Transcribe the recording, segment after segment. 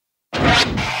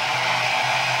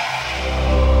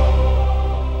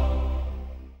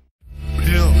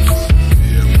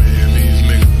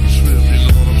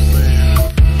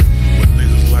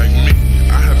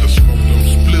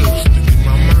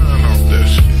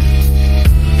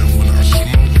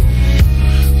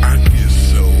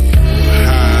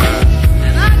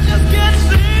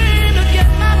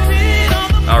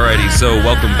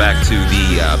to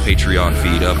the Patreon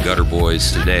feed of Gutter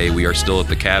Boys. Today we are still at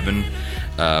the cabin.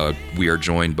 We are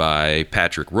joined by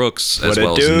Patrick Rooks as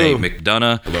well as Nate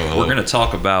McDonough. Hello. We're going to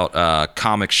talk about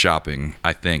comic shopping,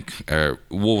 I think.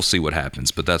 We'll see what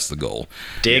happens, but that's the goal.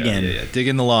 Dig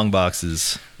in the long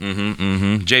boxes.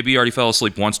 JB already fell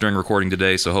asleep once during recording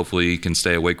today, so hopefully he can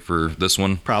stay awake for this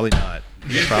one. Probably not.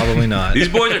 Probably not. These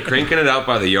boys are cranking it out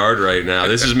by the yard right now.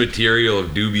 This is material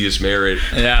of dubious merit.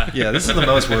 Yeah, this is the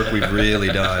most work we've really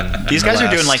done. These guys are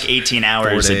doing like 18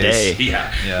 hours a day.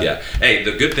 Yeah. Hey,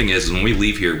 the good thing is when we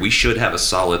leave here, we should have a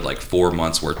solid like 4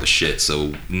 months worth of shit,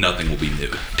 so nothing will be new.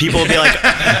 People will be like,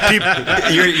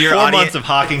 your 4 months of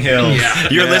Hocking Hills.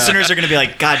 Your listeners are going to be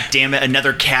like, God damn it,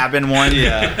 another cabin one?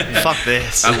 Yeah. Fuck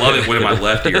this. I love it when in my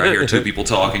left ear I hear two people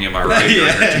talking, in my right ear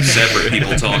I hear two separate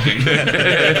people talking.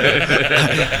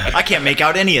 I can't make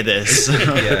out any of this.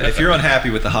 Yeah, if you're unhappy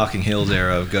with the Hocking Hills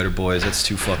era of Gutter Boys, that's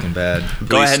too fucking bad.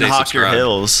 Go ahead and stay hawk your subscribed.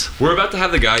 hills. We're about to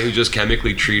have the guy who just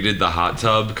chemically treated the hot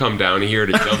tub come down here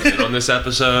to jump in on this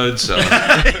episode. So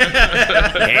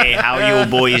Hey, how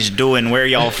you boys doing? Where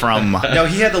y'all from? No,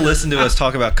 he had to listen to us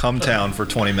talk about Cumtown for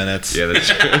 20 minutes. yeah, that's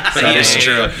true. That is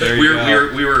true. There We you were,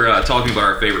 go. we were talking about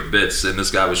our favorite bits, and this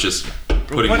guy was just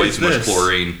putting What way is too much this?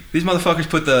 chlorine. These motherfuckers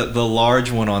put the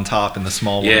large one on top and the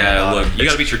small one on Yeah, bottom. look, you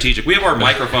gotta be strategic. We have our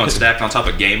microphones stacked on top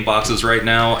of game boxes right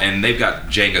now, and they've got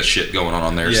Jenga shit going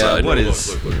on their Yeah, side. what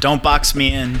is... Don't box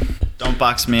me in. Don't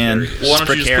box me in. Precarious. Why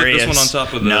don't you just put this one on Precarious.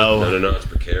 top of the... No. No, it's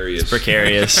precarious.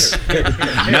 Precarious.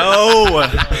 No.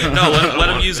 No, let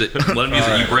them use it. Let them use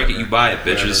it. You break it, you buy it,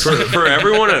 bitches. For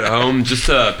everyone at home, just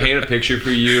to paint a picture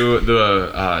for you,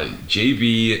 the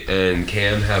JB and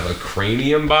Cam have a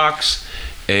cranium box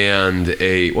and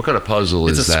what kind of puzzle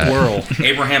It's is a that? squirrel.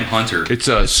 Abraham Hunter, It's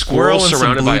a squirrel and some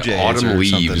surrounded blue by jays autumn or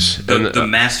leaves. something. the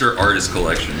master artist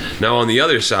collection. Now on the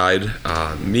other side,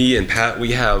 me and Pat,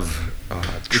 we have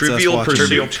Trivial watching. Pursuit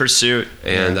Trivial Pursuit.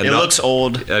 and It looks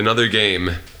old. another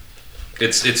game.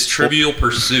 It's Trivial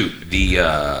Pursuit, the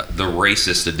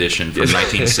racist edition from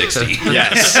 1960.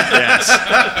 Yes.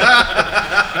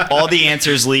 All the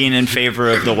answers lean in favor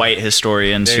of the white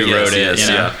historians who Yes, wrote it. yes, you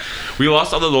know? yeah. We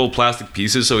lost all the little plastic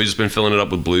pieces, so we've just been filling it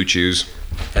up with Blue Chews.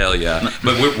 Hell yeah.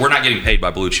 But we're not getting paid by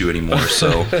Blue Chew anymore,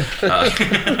 so do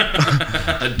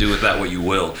with that what you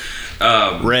will.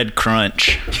 Red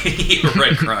Crunch.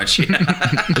 Red Crunch, yeah.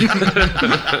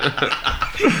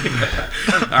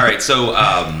 All right, so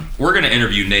we're going to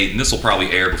interview Nate, and this will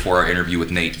probably air before our interview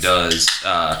with Nate does.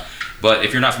 But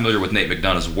if you're not familiar with Nate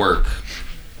McDonough's work,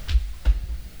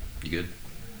 you good?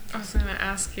 I was going to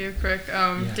ask you quick,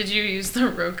 did you use the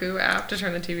Roku app to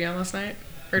turn the TV on last night?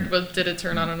 Or did it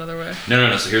turn on another way?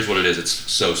 No. So here's what it is. It's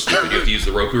so stupid. You have to use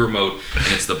the Roku remote, and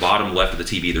it's the bottom left of the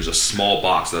TV. There's a small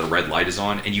box that a red light is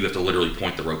on, and you have to literally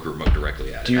point the Roku remote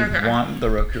directly at it. Do you Okay. want the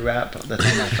Roku app that's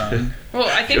on my phone? Well,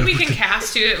 I think we can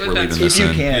cast it with We're that. leaving this in.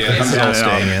 It's all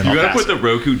staying in. You gotta put the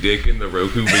Roku dick in the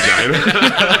Roku vagina.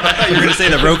 You're going to say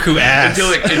the Roku ass. Yeah.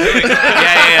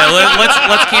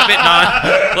 Let's keep it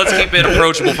let's keep it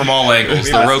approachable from all angles.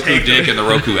 The Roku dick and the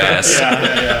Roku ass.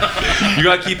 You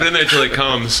gotta keep it in there till it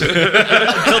comes. Until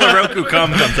the Roku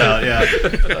comes out, yeah.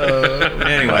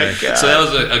 Anyway. So that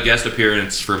was a guest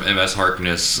appearance from MS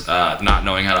Harkness, not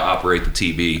knowing how to operate the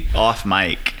TV. Off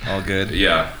mic. All good.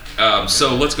 Yeah.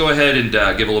 So let's go ahead and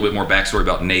give a little bit more backstory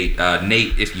about Nate.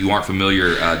 Nate, if you aren't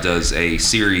familiar, does a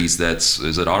series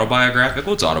is it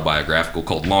autobiographical? It's autobiographical,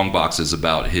 called Long Boxes,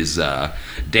 about his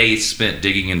days spent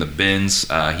digging in the bins.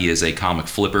 He is a comic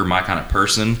flipper, my kind of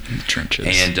person. Trenches.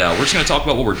 And we're just going to talk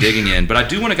about what we're digging in. But I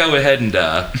do want to go ahead and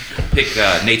pick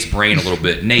Nate's brain a little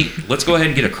bit. Nate, let's go ahead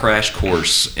and get a crash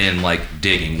course in like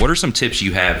digging. What are some tips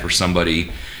you have for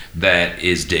somebody that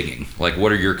is digging? Like,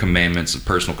 what are your commandments,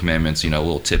 personal commandments,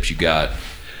 little tips you got?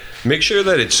 Make sure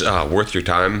that it's worth your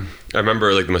time. I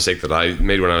remember like the mistake that I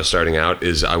made when I was starting out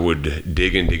is I would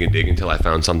dig and dig and dig until I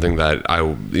found something that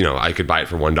I could buy it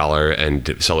for $1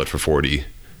 and sell it for $40.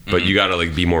 But you gotta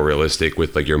like be more realistic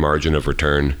with like your margin of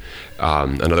return.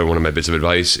 Another one of my bits of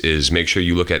advice is make sure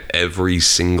you look at every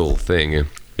single thing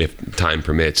if time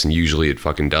permits, and usually it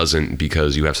fucking doesn't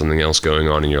because you have something else going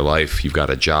on in your life. You've got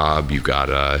a job, you've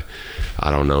got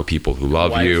people who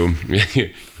love you.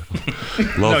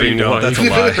 Loving No, you don't. wife. That's a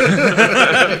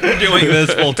lie. You're doing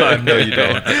this full time. No, you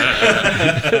don't.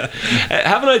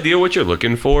 Have an idea what you're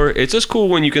looking for. It's just cool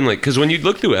when you can because when you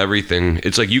look through everything,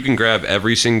 it's like you can grab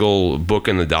every single book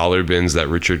in the dollar bins that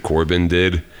Richard Corbin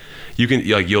did. You can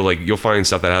you'll find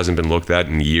stuff that hasn't been looked at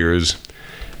in years,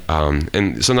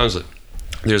 and sometimes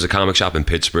there's a comic shop in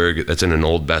Pittsburgh that's in an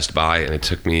old Best Buy, and it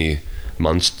took me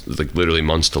months, like literally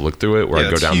months to look through it. Where Yeah, I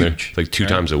go it's down huge, there like 2 right?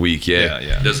 times a week.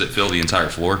 Yeah. Does it fill the entire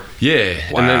floor? Yeah,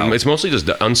 Wow. and then it's mostly just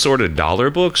unsorted dollar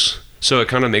books. So it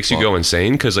kind of makes you go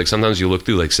insane because like sometimes you look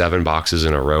through like 7 boxes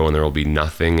in a row and there will be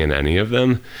nothing in any of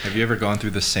them. Have you ever gone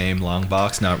through the same long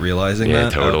box not realizing Yeah,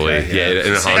 that? totally. Okay, yeah,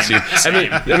 and it haunts you.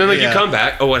 And then like you Yeah. come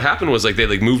back. Oh, what happened was like they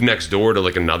like moved next door to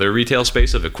like another retail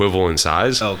space of equivalent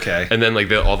size. Okay. And then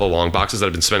like all the long boxes that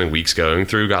I've been spending weeks going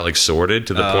through got like sorted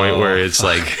to the point where it's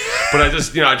like. But I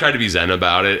just I tried to be zen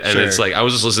about it, and Sure. it's like I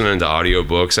was just listening to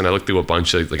audiobooks and I looked through a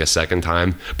bunch like a second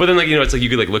time. But then like it's like you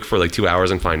could like look for like 2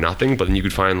 hours and find nothing, but then you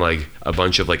could find like a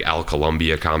bunch of like Al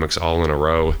Columbia comics all in a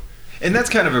row. And that's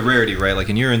kind of a rarity, right? Like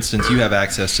in your instance, you have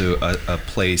access to a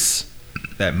place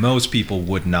that most people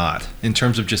would not, in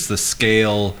terms of just the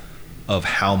scale of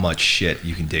how much shit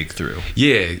you can dig through.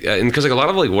 Yeah, and because like a lot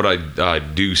of like what I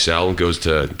do sell goes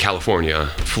to California,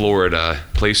 Florida,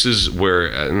 places where,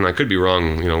 and I could be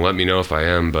wrong, let me know if I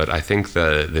am, but I think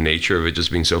the nature of it just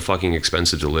being so fucking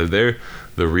expensive to live there,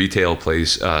 the retail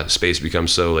space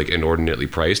becomes so like inordinately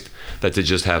priced that to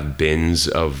just have bins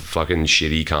of fucking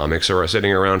shitty comics or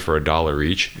sitting around for $1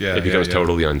 each, it becomes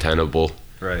totally untenable.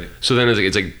 Right. So then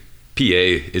it's like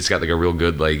PA, it's got like a real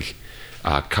good like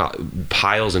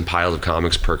piles and piles of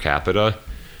comics per capita,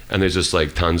 and there's just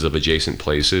like tons of adjacent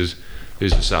places.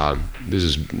 There's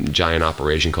this giant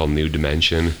operation called New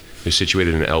Dimension. They're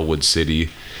situated in Elwood City,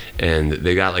 and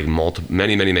they got like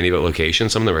many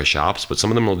locations. Some of them are shops, but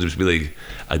some of them will just be like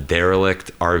a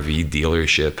derelict RV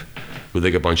dealership with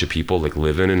like a bunch of people like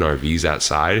living in RVs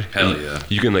outside. Hell yeah.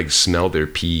 You can like smell their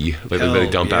pee, like Hell they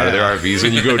dump out of their yeah. RVs,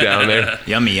 and you go down there.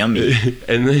 Yummy, yummy.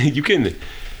 And then you can,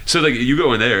 so like you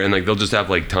go in there and like they'll just have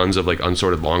like tons of like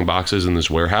unsorted long boxes in this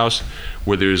warehouse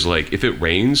where there's like, if it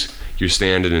rains, you're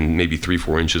standing in maybe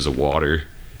 3-4 inches of water.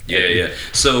 Yeah.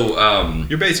 So,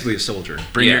 You're basically a soldier.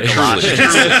 Bring your truly.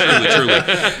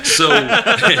 So,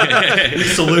 We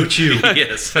salute you.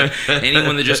 yes,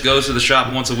 anyone that just goes to the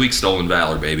shop once a week, stolen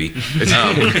valor, baby.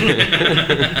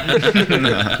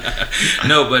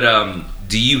 No, but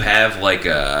do you have like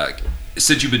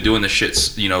since you've been doing this shit,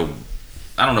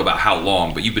 I don't know about how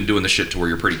long, but you've been doing the shit to where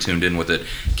you're pretty tuned in with it.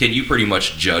 Can you pretty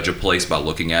much judge a place by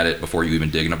looking at it before you even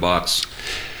dig in a box?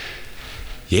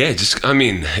 Yeah,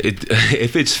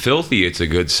 if it's filthy, it's a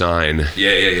good sign.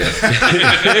 Yeah.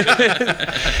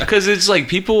 Because it's like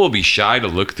people will be shy to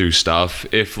look through stuff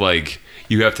if like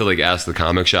you have to like ask the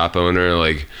comic shop owner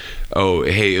like, oh,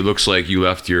 hey, it looks like you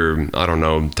left your, I don't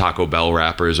know, Taco Bell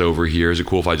wrappers over here. Is it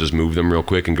cool if I just move them real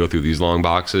quick and go through these long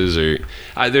boxes? Or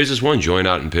there's this one joint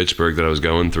out in Pittsburgh that I was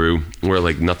going through where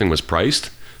like nothing was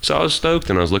priced. So I was stoked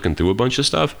and I was looking through a bunch of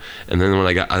stuff. And then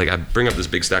when I bring up this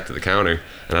big stack to the counter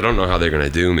and I don't know how they're going to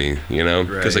do me,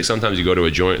 because like sometimes you go to a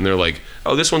joint and they're like,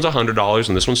 oh, this one's $100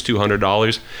 and this one's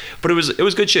 $200. But it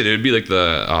was good shit. It would be like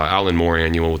the Alan Moore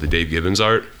annual with the Dave Gibbons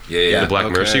art. Yeah. The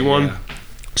Black Mercy one. yeah.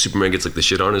 Superman gets like the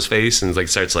shit on his face and like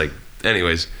starts like,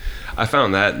 anyways, I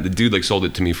found that the dude like sold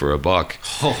it to me for $1.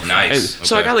 Oh, nice. And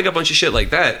so I got like a bunch of shit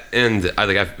like that. And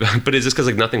but it's just because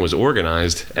like nothing was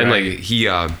organized. And like he,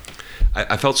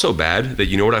 I felt so bad that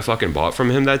what I fucking bought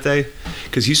from him that day?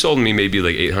 Because he sold me maybe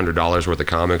like $800 worth of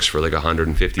comics for like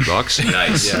 $150.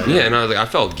 Nice. Yeah, and I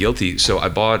felt guilty. So I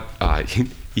bought,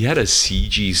 he had a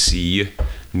CGC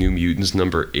New Mutants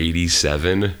number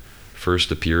 87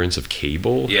 first appearance of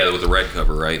Cable. Yeah, with the red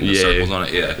cover, right? And the circles on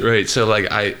it, yeah. Right, so like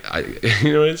I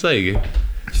it's like...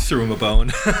 Threw him a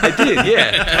bone. I did,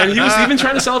 yeah. And he was even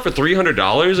trying to sell it for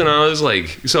 $300, and I was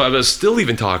like, so I was still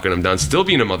even talking him down, still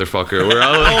being a motherfucker. Where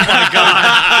I was like, Oh my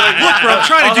God! Look, bro, I'm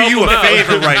trying to do you a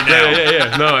favor right now.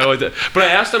 yeah. No, I was, but I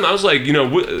asked him. I was like, I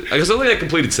guess I think I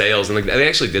completed sales, and like they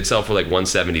actually did sell for like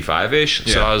 175-ish.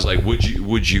 So Yeah. I was like,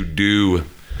 would you do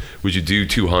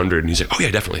 200? And he's like, oh yeah,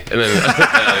 definitely. And then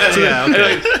Yeah,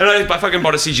 okay. and I fucking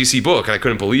bought a CGC book, and I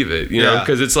couldn't believe it, Yeah.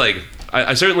 because it's like.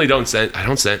 I certainly don't send.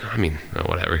 I mean,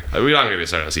 whatever. We're not gonna get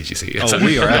started on CGC. Oh,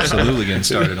 we are absolutely getting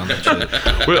started on that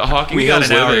shit. We're Hawking We got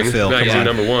Hills an hour to Living fill, come magazine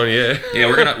on. #1. Yeah.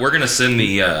 Yeah, we're gonna send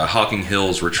the Hawking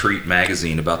Hills Retreat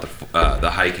magazine about the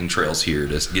hiking trails here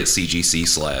to get CGC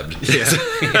slabbed.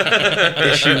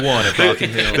 Issue 1 of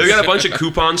Hawking Hills. They've got a bunch of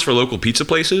coupons for local pizza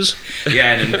places.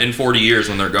 Yeah, and in 40 years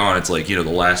when they're gone, it's like the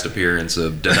last appearance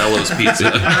of Danello's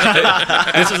Pizza.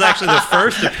 This is actually the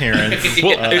first appearance.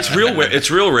 Well, it's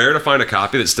real rare to find out a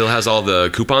copy that still has all the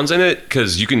coupons in it,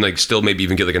 because you can like still maybe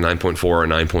even get like a 9.4 or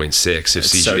 9.6 if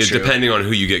so true. depending on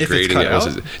who you get If it's grading cut it.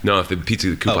 out? No, if the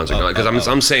pizza coupons are gone, because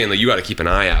I'm saying like you got to keep an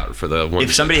eye out for the one.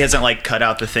 If somebody hasn't like cut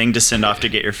out the thing to send off to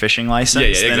get your fishing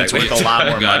license, Yeah, then exactly. it's worth a lot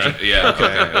more Gotcha. money. Yeah.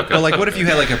 Okay. But like, what if you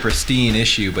had like a pristine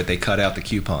issue, but they cut out the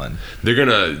coupon? they're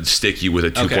gonna stick you with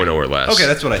a 2.0 or less. Okay,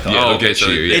 that's what I thought. Yeah, Oh, they'll okay, get so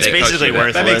you. It's they cut basically you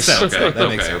worthless. That makes sense. Okay, That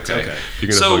makes okay, sense. okay. Okay.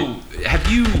 You're gonna So,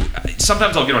 have you?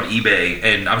 Sometimes I'll get on eBay,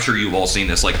 and I'm sure you've all seen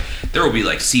this. Like, there will be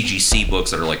like CGC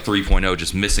books that are like 3.0,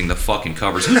 just missing the fucking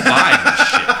covers. Who's buying this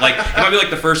shit? Like, it might be like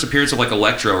the first appearance of like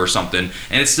Electro or something,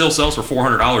 and it still sells for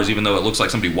 $400, even though it looks like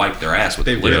somebody wiped their ass with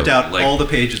They it. ripped out Like, all the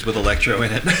pages with Electro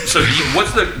in it. So,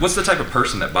 what's the type of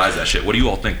person that buys that shit? What do you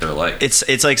all think they're like?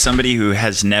 It's like somebody who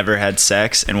has never had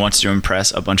sex and wants to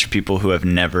impress a bunch of people who have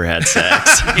never had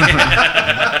sex.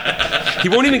 He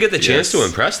won't even get the chance to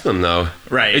impress them, though.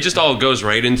 Right. It just all goes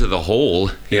right into the hole,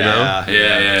 you know?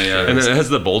 Yeah. And then it has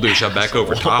the boulder shoved back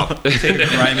over top. Take a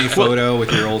grimy photo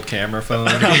with your old camera phone.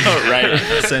 Right.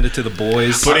 Send it to the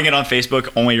boys. Putting it on Facebook,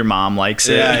 only your mom likes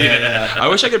it. Yeah. I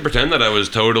wish I could pretend that I was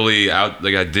totally out,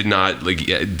 like I did not like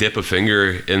dip a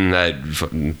finger in that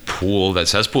pool, that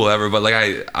cesspool ever, but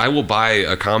like I will buy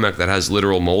a comic that has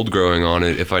literal mold growing on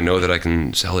it if I know that I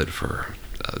can sell it for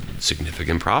a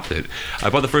significant profit. I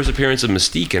bought the first appearance of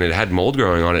Mystique and it had mold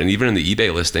growing on it, and even in the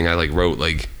eBay listing I like wrote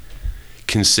like,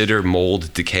 consider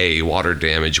mold, decay, water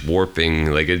damage,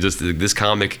 warping. Like, it just, this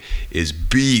comic is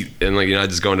beat, and like, you know, I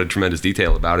just go into tremendous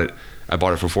detail about it. I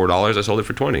bought it for $4. I sold it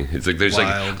for $20. It's like there's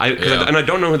Wild. and I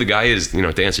don't know who the guy is. You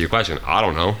know, to answer your question, I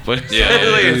don't know. But Yeah,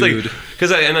 like, it's dude. like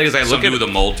because I look Somebody at with a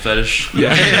mold fetish.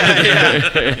 yeah.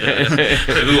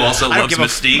 Who also don't loves give a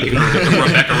Mystique.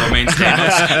 Rebecca Romaine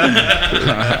Stamos.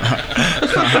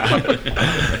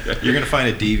 You're gonna find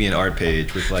a deviant art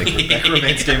page with like Rebecca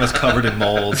Romaine Stamos covered in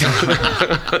mold.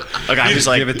 A guy who's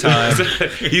like, Give it time.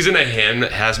 He's in a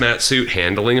hazmat suit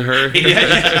handling her.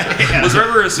 Was there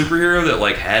ever a superhero that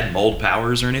like had mold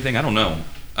powers or anything? I don't know.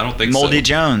 I don't think Moldy so.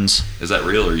 Jones. Is that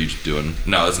real, or are you just doing?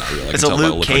 No, that's not real. I It's can a tell by the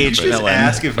Luke look on your Cage face. Just villain.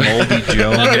 ask if Moldy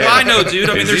Jones. Look, if I know, dude.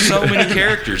 I mean, there's so many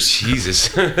characters.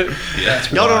 Jesus. Yeah.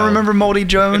 Y'all don't remember Moldy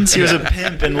Jones? He was a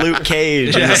pimp in Luke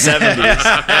Cage in the 70s.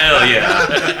 Hell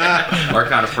yeah. Our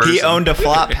kind of person. He owned a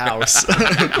flop house.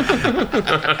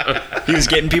 He was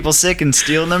getting people sick and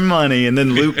stealing their money, and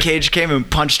then Luke Cage came and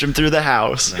punched him through the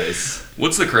house.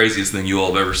 What's the craziest thing you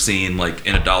all have ever seen, like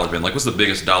in a dollar bin? Like, what's the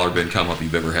biggest dollar bin come up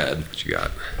you've ever had? What you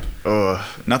got?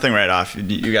 Oh, nothing right off.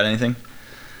 You got anything?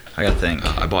 I gotta think.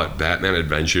 I bought Batman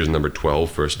Adventures number 12,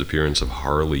 first appearance of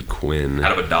Harley Quinn.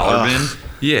 Out of a dollar bin?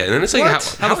 Yeah, and then it's like,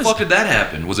 How the fuck did that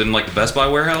happen? Was it in like the Best Buy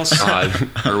warehouse?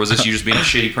 Or was this you just being a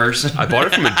shitty person? I bought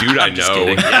it from a dude I know.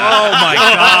 kidding. Oh my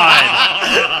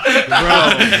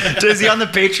god, bro! Is he on the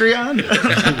Patreon?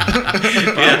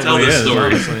 Yeah, tell Probably this is, story.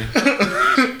 honestly.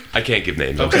 I can't give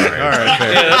names. I'm sorry. All right,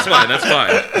 fair. Yeah, that's fine. That's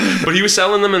fine. But he was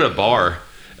selling them in a bar,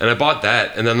 and I bought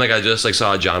that. And then like I just like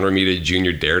saw John Romita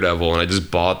Jr. Daredevil, and I just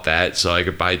bought that so I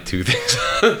could buy two things.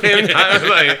 And I was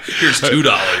like, Here's $2.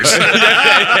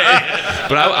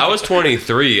 but I was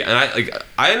 23, and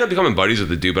I ended up becoming buddies with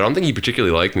the dude, but I don't think he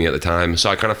particularly liked me at the time. So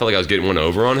I kind of felt like I was getting one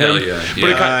over on him. Hell yeah. But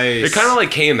Yeah. it kind of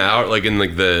like came out like in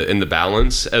the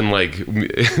balance, and like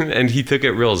and he took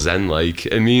it real zen like,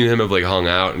 and me and him have like hung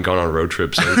out and gone on road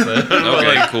trips since then.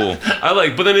 Okay, cool.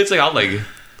 But then it's like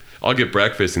I'll get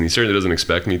breakfast, and he certainly doesn't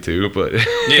expect me to. But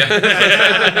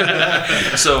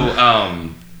Yeah.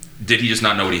 So, did he just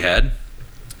not know what he had?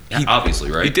 Obviously,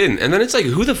 right? he didn't. And then it's like,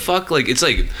 who the fuck? Like, it's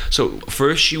like, so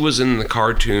first she was in the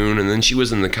cartoon, and then she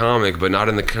was in the comic, but not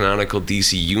in the canonical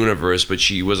DC universe. But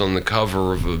she was on the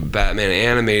cover of a Batman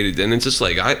animated, and it's just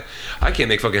like I can't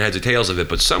make fucking heads or tails of it.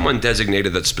 But someone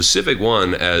designated that specific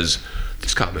one as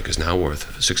this comic is now worth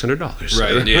 $600.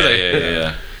 Right.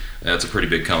 Yeah. That's a pretty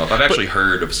big come up. I've actually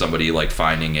heard of somebody like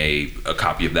finding a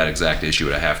copy of that exact issue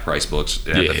at a half price books.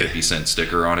 It had the Yeah. 50-cent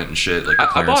sticker on it and shit, like the I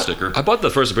clearance sticker. bought the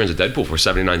first appearance of Deadpool for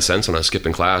 79 cents when I was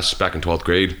skipping class back in 12th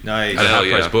grade. Nice. At Hell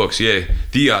half price yeah. books, yeah.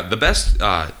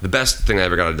 The best thing I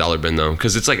ever got at a dollar bin though,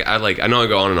 because it's like I know I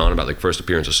go on and on about like first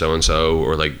appearance of so and so,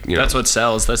 or like, you know, That's what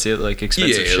sells. That's it. Like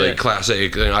expensive yeah, shit. like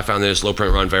classic. I found this low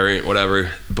print run variant, whatever.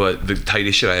 But the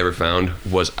tightest shit I ever found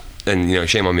was, and you know,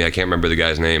 shame on me, I can't remember the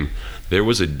guy's name. There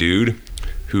was a dude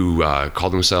who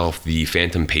called himself the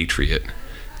Phantom Patriot.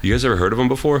 You guys ever heard of him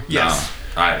before? Yes.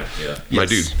 My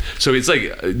dude. So it's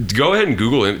like, go ahead and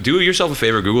Google him. Do yourself a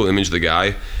favor, Google image the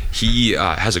guy. He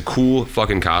has a cool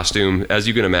fucking costume. As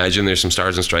you can imagine, there's some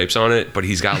stars and stripes on it, but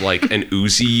he's got like an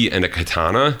Uzi and a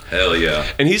katana. Hell yeah.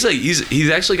 And he's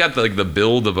actually got the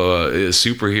build of a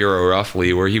superhero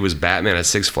roughly, where he was Batman at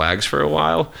Six Flags for a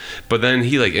while, but then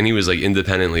he was like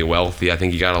independently wealthy. I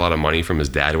think he got a lot of money from his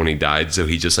dad when he died, so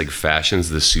he just like fashions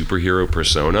the superhero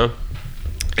persona,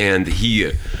 and he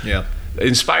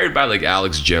inspired by like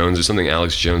Alex Jones or something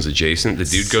Alex Jones adjacent. The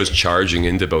dude goes charging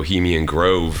into Bohemian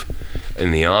Grove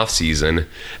in the off season,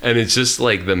 and it's just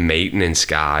like the maintenance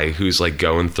guy who's like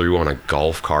going through on a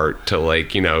golf cart to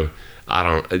like, you know, I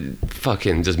don't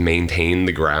fucking just maintain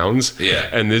the grounds. Yeah.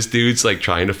 And this dude's like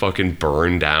trying to fucking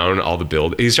burn down all the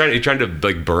build. He's trying to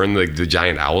like burn the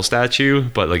giant owl statue,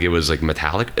 but like it was like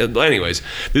metallic. Anyways,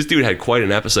 this dude had quite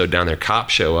an episode down there.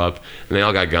 Cops show up and they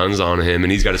all got guns on him,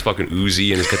 and he's got his fucking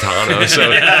Uzi and his katana.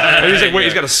 So and he's like, wait,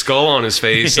 he's got a skull on his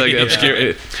face, like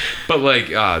obscure. But like,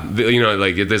 you know,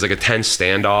 like there's like a tense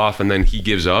standoff, and then he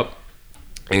gives up.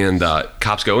 And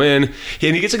cops go in, and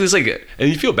he gets like this like, and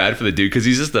you feel bad for the dude because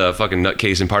he's just a fucking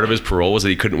nutcase. And part of his parole was that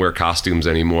he couldn't wear costumes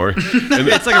anymore. And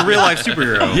It's like a real life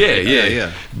superhero.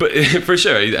 Yeah. But for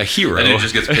sure, a hero. And he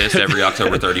just gets pissed every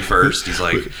October 31st. He's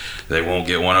like, they won't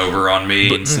get one over on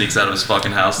me, and sneaks out of his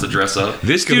fucking house to dress up.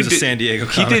 This Goes dude to did, San Diego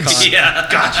he did. Comic-Con. Yeah,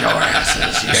 got your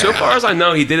asses. Yeah. So far as I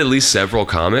know, he did at least several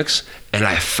comics, and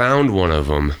I found one of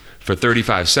them for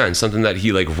 35 cents. Something that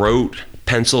he like wrote,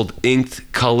 penciled, inked,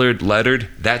 colored, lettered.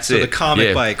 That's So it. the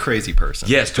comic by a crazy person.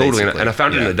 Yes, totally. And I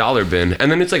found it in a dollar bin.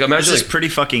 And then it's like, This imagine is like, pretty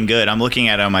fucking good. I'm looking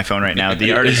at it on my phone right now.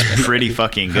 The art is pretty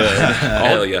fucking good.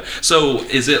 Hell yeah. So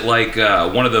is it like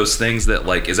one of those things that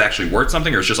like is actually worth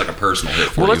something, or it's just like a personal hit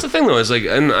for well, you? that's the thing though. Is like,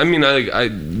 and I mean, I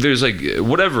there's like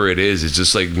whatever it is, it's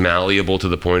just like malleable to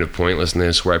the point of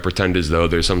pointlessness, where I pretend as though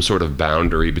there's some sort of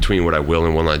boundary between what I will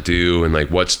and will not do, and like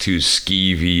what's too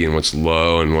skeevy and what's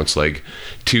low and what's like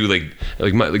too like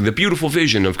the beautiful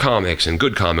vision of comics and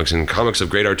good comics and comics of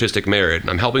great artistic merit. And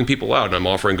I'm helping people out and I'm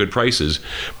offering good prices.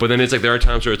 But then it's like there are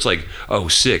times where it's like, oh,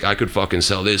 sick, I could fucking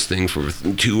sell this thing for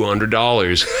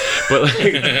 $200. But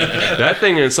like that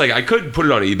thing, it's like I could put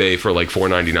it on eBay for like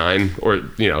 $4.99, or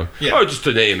you know, or just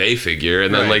to name a figure,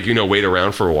 and then like, you know, wait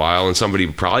around for a while and somebody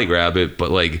would probably grab it.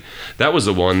 But like that was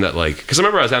the one that like, because I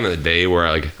remember I was having a day where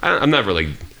I'm never like,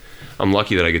 I'm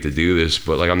lucky that I get to do this,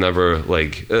 but like I'm never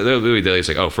like, it's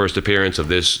like, oh, first appearance of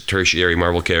this tertiary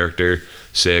Marvel character,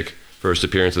 sick. First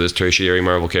appearance of this tertiary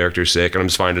Marvel character, sick. And I'm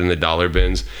just finding in the dollar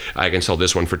bins. I can sell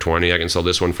this one for 20. I can sell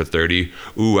this one for 30.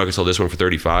 Ooh, I can sell this one for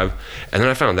 35. And then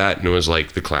I found that, and it was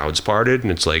like the clouds parted,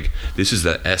 and it's like, this is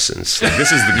the essence. Like,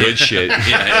 this is the good shit.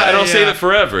 And I'll save it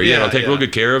forever. I'll take real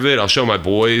good care of it. I'll show my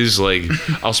boys. Like,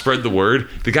 I'll spread the word.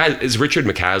 The guy is Richard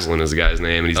McCaslin is the guy's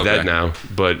name, and he's dead now.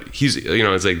 But he's, you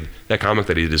know, it's like that comic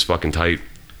that he did is fucking tight.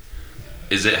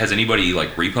 Has anybody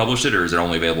like republished it, or is it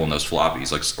only available in those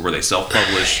floppies? Like, were they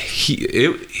self-published?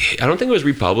 I don't think it was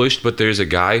republished, but there's a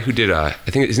guy who did I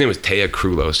think his name was Taya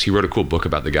Krulos. He wrote a cool book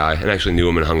about the guy, and I actually knew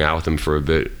him and hung out with him for a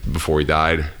bit before he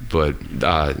died. But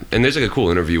and there's like a cool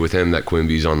interview with him that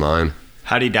Quimby's online.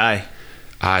 How'd he die?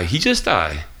 He just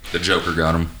died. The Joker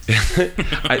got him.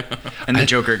 And the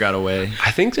Joker got away.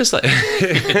 I think just like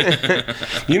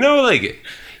you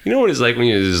know what it's like when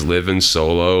you're just living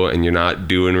solo and you're not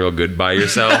doing real good by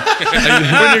yourself.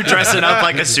 When you're dressing up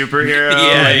like a superhero,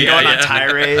 going on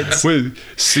tirades.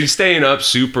 So staying up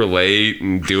super late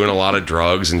and doing a lot of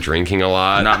drugs and drinking a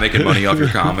lot. Not making money off your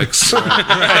comics. I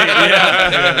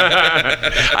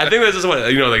think that's just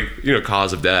what,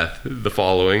 cause of death, the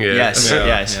following. Yes.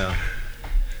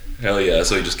 Hell yeah,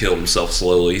 so he just killed himself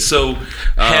slowly. So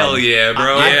hell yeah,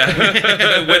 bro.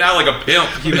 Went out like a pimp.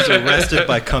 He was arrested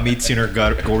by Come-Eat-Sinner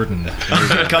Gordon.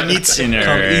 Come-Eat-Sinner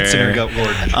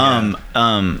Gordon.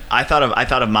 I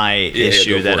thought of my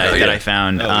issue that I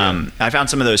found. I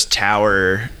found some of those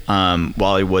Tower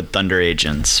Wally Thunder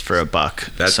agents for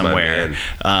 $1 That's somewhere.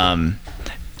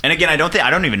 And again, I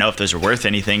don't even know if those are worth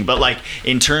anything, but like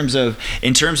in terms of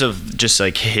just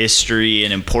like history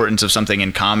and importance of something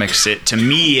in comics, to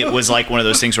me it was like one of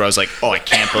those things where I was like, oh, I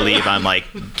can't believe I'm like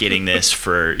getting this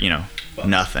for,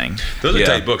 nothing. Those are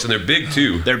tight books, and they're big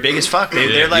too. They're big as fuck.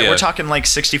 They're like, we're talking like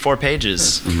 64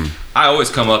 pages. Mm-hmm. I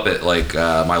always come up at like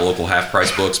my local half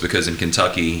price books, because in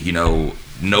Kentucky,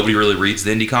 nobody really reads the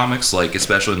indie comics, like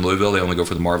especially in Louisville. They only go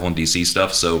for the Marvel and DC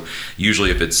stuff. So usually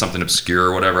if it's something obscure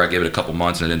or whatever, I give it a couple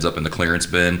months and it ends up in the clearance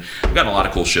bin. I've gotten a lot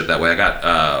of cool shit that way. I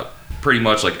got pretty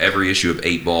much like every issue of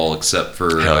 8 Ball except for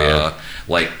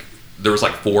like there was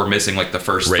like 4 missing, like the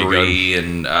first Ray 3,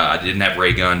 and I didn't have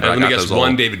ray gun, but I Let me got guess, those all.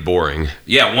 one David Boring.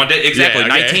 Yeah, one day exactly.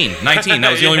 Yeah, okay. 19.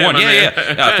 That was the only one. my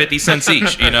Yeah. 50 cents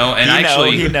each. And You know.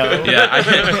 yeah,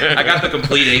 I got the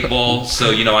complete 8-ball.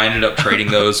 So I ended up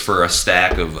trading those for a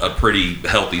pretty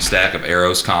healthy stack of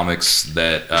Arrows comics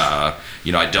that I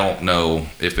don't know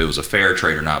if it was a fair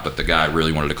trade or not, but the guy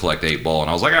really wanted to collect 8-ball, and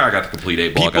I was like, I got the complete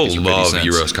 8-ball. I got People these for 50 love cents.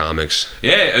 Euros comics.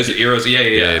 Yeah, is it Euros?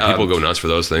 Yeah. People go nuts for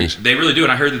those things. They really do,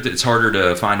 and I heard that it's harder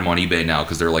to find them on eBay now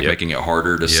because they're like making it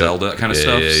harder to sell that kind of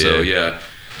stuff. So yeah,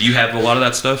 do you have a lot of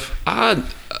that stuff?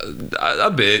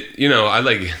 A bit.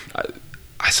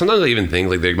 I sometimes even think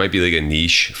like there might be like a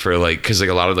niche for like, because like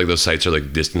a lot of like those sites are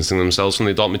like distancing themselves from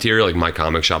the adult material, like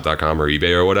mycomicshop.com or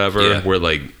eBay or whatever, where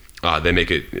like they make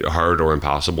it hard or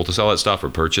impossible to sell that stuff or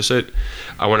purchase it.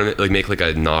 I want to like make like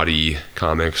a naughty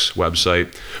comics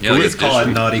website. Yeah, Let's call it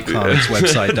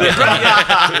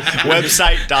naughtycomicswebsite.com.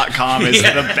 Website.com is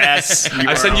the best.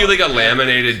 I send you like a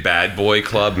laminated Bad Boy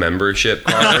Club membership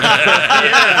card.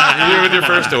 With your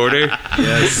first order.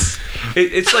 Yes.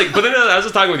 It's like, but then I was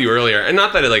just talking with you earlier, and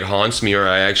not that it like haunts me or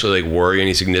I actually like worry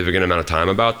any significant amount of time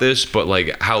about this, but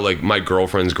like how like my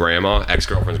girlfriend's grandma,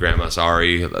 ex-girlfriend's grandma,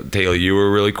 sorry, Taylor, you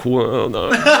were really cool. Oh no.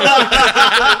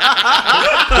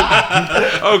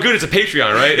 Oh, good, it's a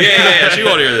Patreon, right? Yeah. She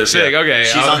won't hear this. Sick. Okay.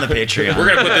 She's on the Patreon. We're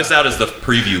gonna put this out as the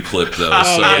preview clip, though.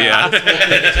 So yeah.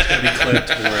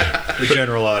 Clipped for the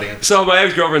general audience. So my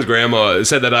ex-girlfriend's grandma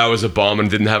said that I was a bum and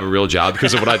didn't have a real job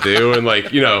because of what I do, and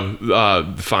like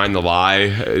find the lie.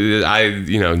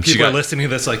 People she got are listening to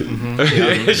this like, she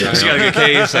got a good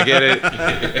case. I get it.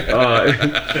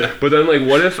 But then, like,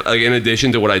 what if, like, in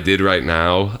addition to what I did right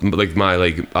now, like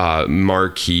my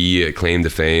marquee claim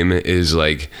to fame is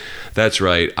like, that's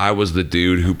right, I was the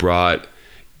dude who brought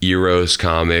Eros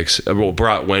comics,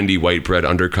 brought Wendy Whitebread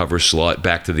Undercover Slut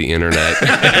back to the internet.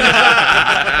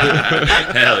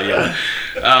 Hell yeah.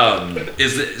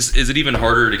 Is it even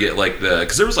harder to get like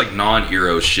because there was like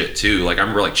non-hero shit too, like I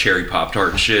remember like Cherry Pop-Tart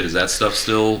and shit. Is that stuff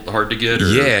still hard to get? Or?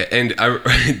 Yeah, and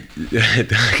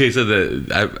okay, so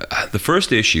the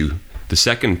first issue, the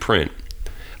second print,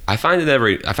 I found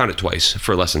it twice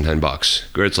for less than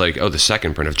 $10, where it's like, oh, the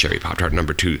second print of Cherry Pop-Tart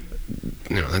number 2,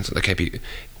 that can't be.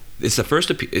 It's the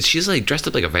first. She's like dressed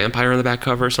up like a vampire on the back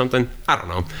cover or something. I don't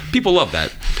know. People love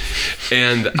that,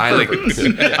 and I like.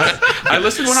 I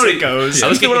listed one on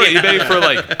eBay for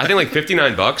like I think like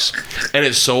 $59, and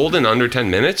it sold in under 10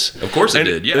 minutes. Of course it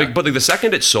did. Yeah. But like the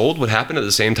second it sold, what happened at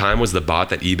the same time was the bot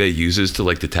that eBay uses to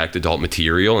like detect adult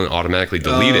material and automatically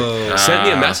delete it sent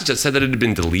me a message that said that it had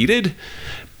been deleted,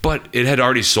 but it had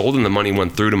already sold and the money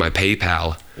went through to my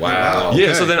PayPal. Wow.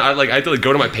 Yeah, so then I had to like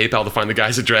go to my PayPal to find the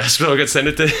guy's address, but I could send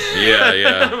it to.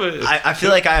 Yeah. I feel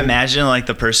like I imagine like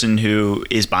the person who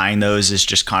is buying those is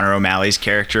just Connor O'Malley's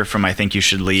character from I Think You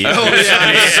Should Leave. Oh,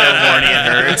 He's so horny it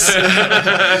hurts.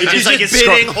 He's just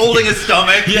bidding, holding his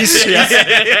stomach.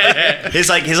 His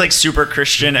like super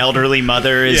Christian elderly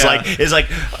mother is like,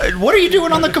 what are you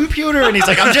doing on the computer? And he's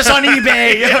like, I'm just on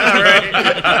eBay.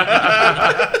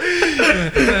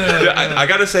 I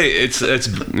gotta say it's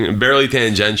barely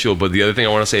tangential, but the other thing I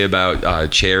want to say about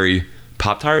Cherry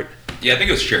Pop-Tart. Yeah, I think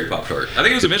it was Cherry Pop-Tart. I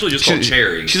think it was eventually just called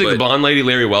Cherry. She's like the blonde lady.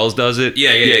 Larry Wells does it.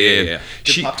 Yeah.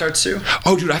 Did Pop-Tarts too?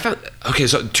 Oh, dude, I found. Okay,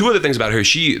 so 2 other things about her.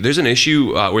 There's an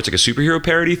issue where it's like a superhero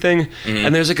parody thing,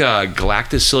 and there's like a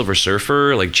Galactus Silver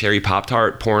Surfer, like Cherry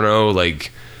Pop-Tart porno,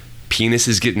 like penis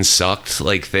is getting sucked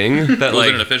like thing. That was like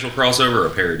it an official crossover or a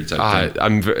parody type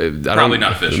thing? Probably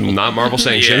not official. Not Marvel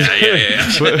sanctioned. Yeah.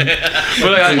 but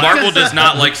like, Marvel does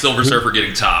not like Silver Surfer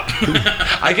getting top.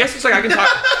 I guess it's like I can talk.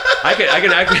 I can.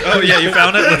 Oh yeah, you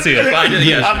found it. Let's see it.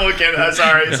 Yeah. I'm looking.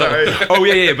 Sorry. Oh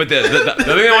yeah. But the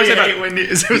thing I want to say about when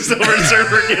Silver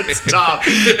Surfer gets top.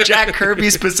 Jack Kirby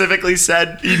specifically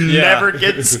said he never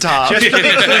gets top.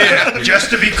 Just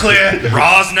to be clear,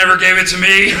 Roz never gave it to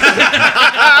me.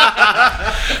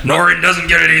 Norrin doesn't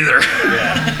get it either.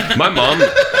 my mom,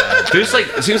 there's like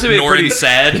seems to be a Norrin pretty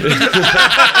sad.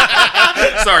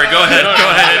 Sorry, go ahead.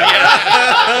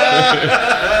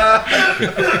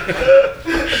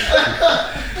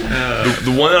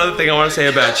 The one other thing I want to say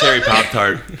about Cherry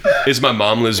Pop-Tart is my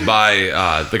mom lives by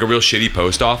like a real shitty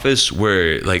post office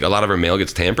where like a lot of her mail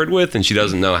gets tampered with and she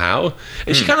doesn't know how,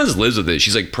 and she kind of just lives with it.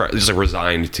 She's like just like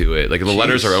resigned to it. Like the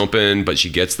letters are open, but she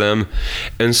gets them.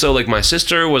 And so like my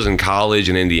sister was in college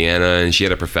in Indiana and she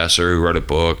had a professor who wrote a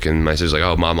book, and my sister's like,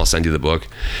 "Oh, Mom, I'll send you the book."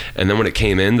 And then when it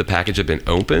came in, the package had been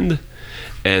opened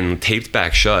and taped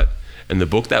back shut. and the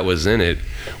book that was in it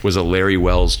was a Larry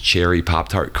Wells Cherry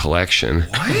Pop-Tart collection.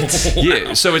 What?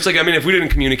 Yeah, so it's like, I mean, if we didn't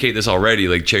communicate this already,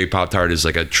 like Cherry Pop-Tart is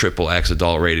like a XXX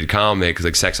adult-rated comic,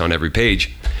 like sex on every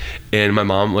page. And my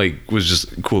mom like was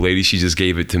just a cool lady. She just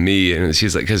gave it to me, and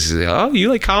she's like, "Oh, you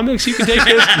like comics? You can take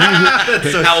this."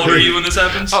 How old are you when this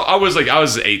happens? I was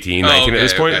 18, 19 at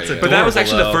this point. okay. But that was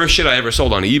actually Adorable, the first shit I ever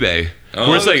sold on eBay.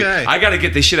 Where it's like, okay. I gotta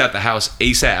get this shit out the house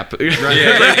ASAP.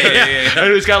 Yeah.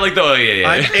 And it's got like the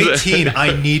I'm 18.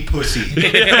 I need pussy.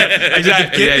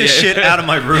 Exactly. Get this shit out of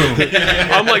my room.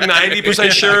 I'm like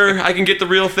 90% sure I can get the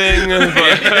real thing. But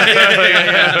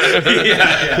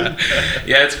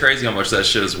Yeah, it's crazy how much that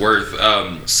shit is worth.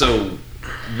 So,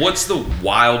 what's the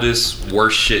wildest,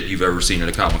 worst shit you've ever seen in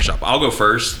a comic shop? I'll go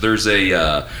first. There's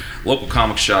a local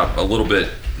comic shop a little bit,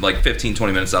 like 15,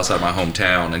 20 minutes outside my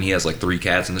hometown, and he has like 3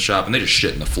 cats in the shop, and they just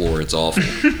shit in the floor. It's awful.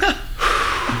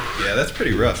 Yeah, that's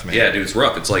pretty rough, man. Yeah, dude, it's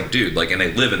rough. It's like, dude, like, and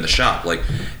they live in the shop. Like,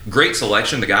 great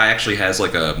selection. The guy actually has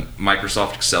like a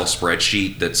Microsoft Excel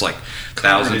spreadsheet that's like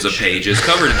thousands of pages,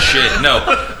 covered in shit. No,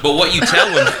 but what you tell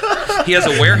him, he has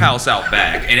a warehouse out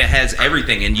back, and it has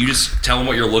everything, and you just tell him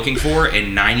what you're looking for,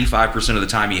 and 95% of the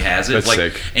time he has it. That's like,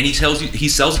 sick. and he sells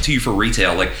it to you for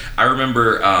retail. Like, I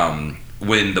remember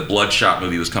when the Bloodshot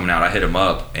movie was coming out, I hit him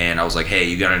up, and I was like, hey,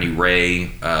 you got any Ray,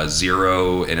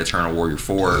 Zero, and Eternal Warrior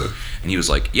 4? And he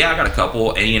was like, yeah, I got a couple.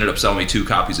 And he ended up selling me 2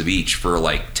 copies of each for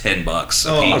like $10 a piece.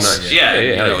 nice. Yeah, Yeah,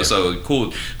 you know, yeah. so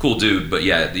cool dude. But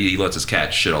yeah, he lets his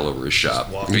cat shit all over his shop.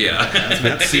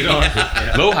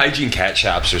 Yeah. low hygiene cat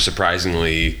shops are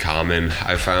surprisingly common,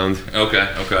 I've found.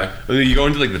 Okay. You go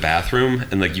into like the bathroom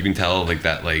and like you can tell like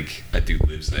that dude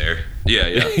lives there. Yeah.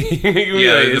 Yeah,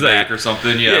 Yeah, in the back or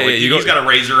something. Yeah, Yeah, like, you go- he's got a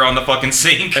razor on the fucking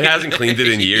sink. It hasn't cleaned it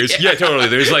in years. Yeah, totally.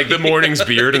 There's like the morning's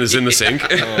beard and it's in the sink.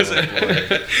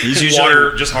 He's usually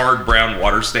Water, just hard brown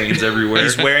water stains everywhere.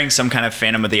 He's wearing some kind of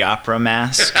Phantom of the Opera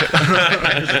mask.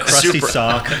 Crusty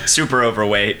sock. Super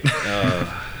overweight.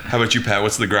 How about you, Pat?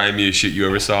 What's the grimiest shit you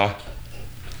ever saw?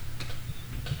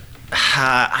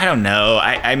 I don't know.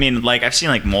 I mean, like, I've seen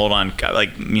like mold on,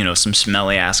 like, you know, some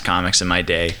smelly ass comics in my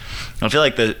day. I feel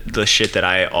like the shit that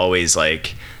I always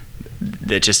like,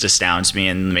 that just astounds me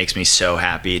and makes me so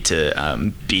happy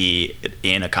to be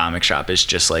in a comic shop is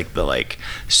just like the like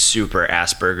super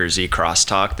Asperger's-y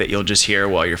crosstalk that you'll just hear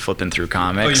while you're flipping through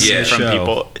comics you mean the from show.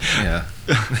 people. Yeah.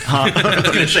 You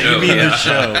mean the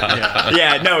show. Yeah.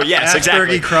 Yeah, no, yes,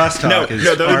 exactly. Aspergy crosstalk is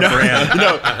our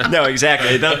brand. No,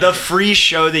 exactly. The free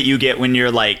show that you get when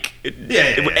you're like,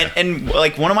 Yeah. And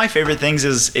like one of my favorite things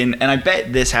is and I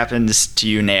bet this happens to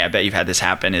you, Nate. I bet you've had this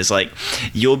happen. Is like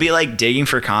you'll be like digging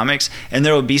for comics, and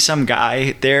there will be some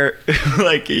guy there,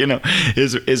 like, you know,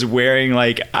 is wearing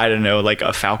like, I don't know, like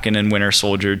a Falcon and Winter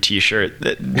Soldier T-shirt.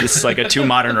 This is like a too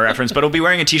modern a reference, but he'll be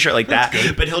wearing a T-shirt like that.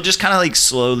 But he'll just kind of like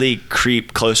slowly creep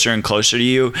closer and closer to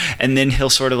you, and then he'll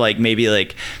sort of like maybe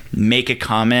like make a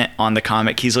comment on the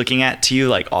comic he's looking at to you,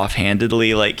 like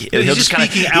offhandedly, like he's he'll just kind of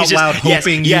speaking out loud,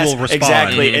 hoping you will respond.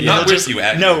 Exactly, and Not he'll with just you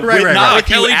at no, you. Right, right, not right. with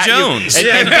you Kelly at you. Jones.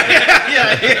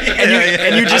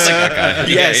 And you just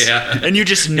yes, Yeah. and you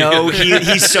just know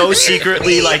he's so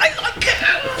secretly like.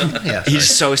 Yeah, He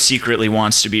so secretly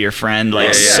wants to be your friend,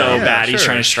 like so bad. He's sure,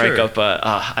 trying to strike sure. up a.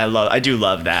 I do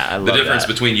love that. I love The difference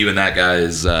that. between you and that guy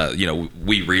is, you know,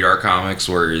 we read our comics,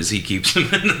 whereas he keeps them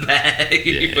in the bag.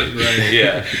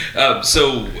 Yeah.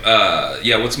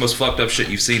 What's the most fucked up shit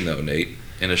you've seen, though, Nate,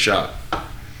 in a shop?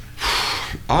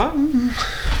 I'm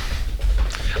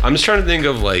just trying to think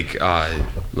of like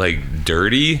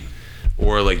dirty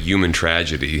or like human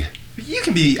tragedy. You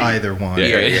can be either one.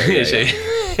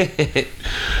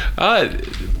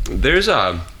 There's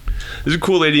a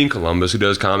cool lady in Columbus who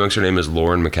does comics. Her name is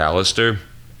Lauren McAllister,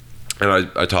 and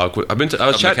I talk with. I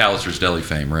was chatting. McAllister's Deli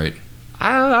fame, right?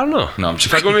 I don't know. No, I'm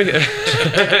just If I go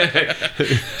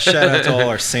Shout out to all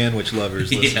our sandwich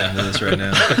lovers listening to this right now.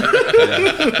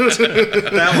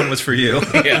 That one was for you.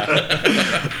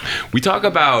 we talk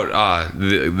about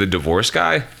the divorce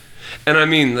guy. And I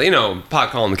mean, you know,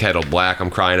 pot calling the kettle black. I'm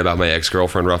crying about my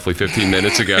ex-girlfriend roughly 15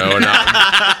 minutes ago, and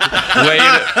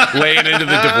I'm laying into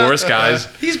the divorce guys.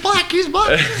 He's black. He's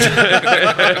black.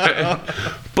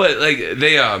 But like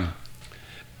they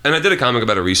and I did a comic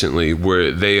about it recently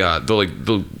where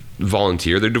they'll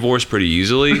volunteer their divorce pretty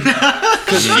easily. And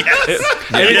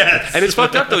it's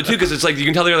fucked up though too, because it's like you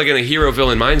can tell they're like in a hero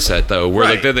villain mindset though, where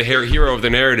like they're the hero of the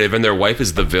narrative and their wife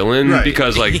is the villain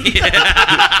because like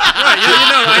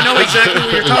I know exactly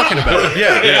what you're talking about.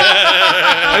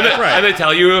 and they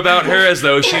tell you about her as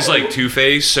though she's like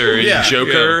Two-Face or Yeah.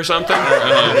 Joker or something.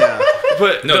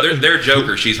 But No, they're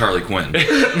Joker. She's Harley Quinn.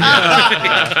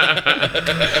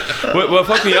 what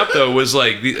fucked me up though was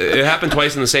like it happened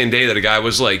twice in the same day that a guy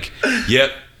was like,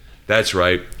 "Yep, that's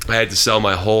right. I had to sell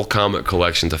my whole comic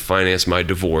collection to finance my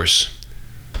divorce."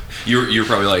 You're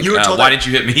probably like, You were told why that-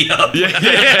 didn't you hit me up? Yeah.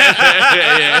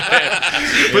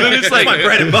 But then it's like, My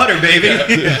bread and butter, baby.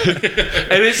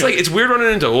 and it's like it's weird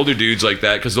running into older dudes like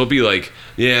that because they'll be like,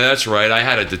 "Yeah, that's right. I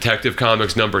had a Detective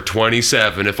Comics number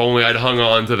 27. If only I'd hung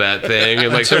on to that thing." And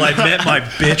like, Until I met my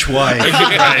bitch wife.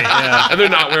 Right, yeah. and they're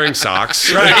not wearing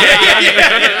socks.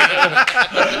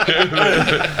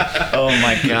 Oh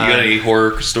my You got god. any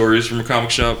horror stories from a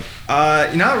comic shop?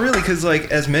 Not really, because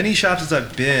like as many shops as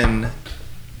I've been,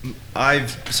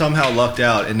 I've somehow lucked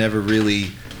out and never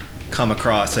really come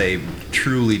across a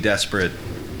truly desperate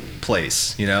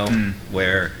place, you know,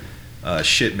 where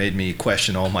shit made me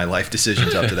question all my life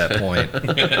decisions up to that point.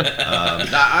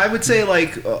 I would say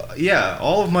like, yeah,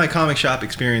 all of my comic shop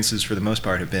experiences for the most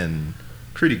part have been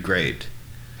pretty great.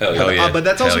 Hell yeah. But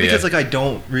that's also Hell yeah. because like I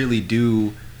don't really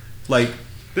do like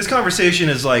this conversation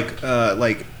is like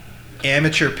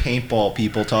amateur paintball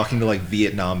people talking to like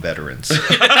Vietnam veterans.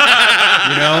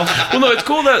 You know? Well, no, it's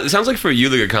cool that it sounds like for you,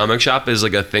 like a comic shop is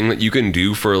like a thing that you can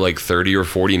do for like 30 or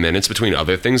 40 minutes between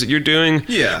other things that you're doing.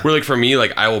 Yeah. Where like for me,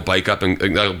 like I will bike up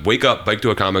and I'll wake up, bike to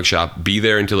a comic shop, be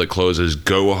there until it closes,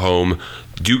 go home,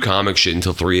 do comic shit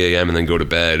until 3 a.m. and then go to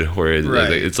bed. Where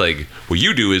Right. it's like what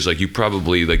you do is like you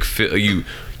probably like you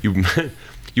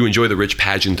you enjoy the rich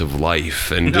pageant of life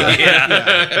and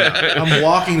I'm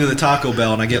walking to the Taco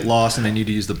Bell and I get lost and I need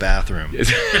to use the bathroom.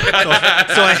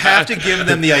 So I have to give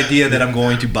them the idea that I'm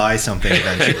going to buy something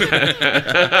eventually.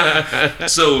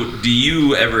 So, do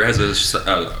you ever, has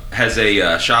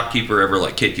a shopkeeper ever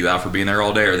like kick you out for being there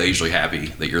all day, or are they usually happy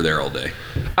that you're there all day?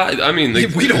 I mean,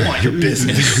 like, We don't want your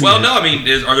business. Well, no, I mean,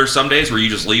 are there some days where you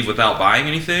just leave without buying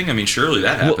anything? I mean, surely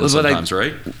that happens but sometimes,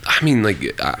 right? I mean,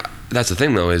 like that's the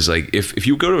thing though is like if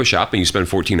you go to a shop and you spend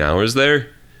 14 hours there.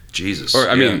 Jesus. Or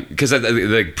I yeah. mean, because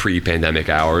like pre-pandemic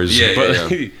hours, Yeah,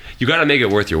 but yeah. you got to make it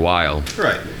worth your while.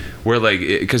 Right. Where like,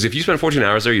 because if you spend 14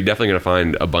 hours there, you're definitely gonna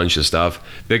find a bunch of stuff.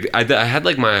 Like I had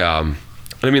like my,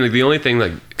 I mean, like the only thing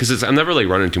like, because I'm never like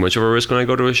running too much of a risk when I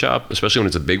go to a shop, especially when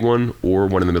it's a big one or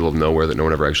one in the middle of nowhere that no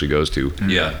one ever actually goes to.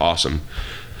 Yeah. Awesome.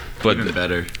 But Even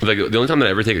better. like the only time that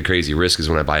I ever take a crazy risk is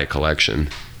when I buy a collection.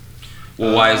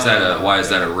 Well, why is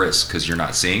that a risk? Because you're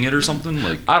not seeing it or something?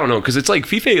 Like, I don't know, because it's like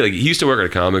Fife, like he used to work at a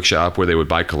comic shop where they would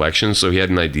buy collections, so he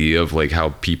had an idea of like how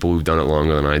people who've done it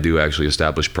longer than I do actually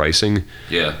establish pricing.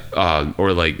 yeah.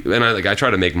 Or like, and I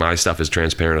try to make my stuff as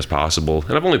transparent as possible,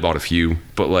 and I've only bought a few,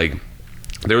 but like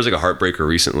there was like a heartbreaker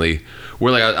recently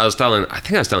where like I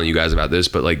think I was telling you guys about this,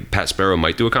 but like Pat Sparrow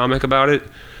might do a comic about it,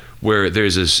 where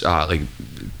there's this like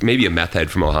maybe a meth head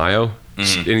from Ohio.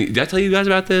 And did I tell you guys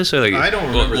about this? Or like, I don't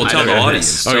remember. Well, that. tell the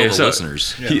audience, tell Okay, the so-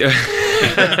 listeners. We'll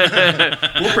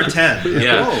pretend.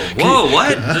 Yeah. Whoa. Whoa,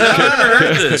 what? I've never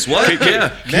heard this. What?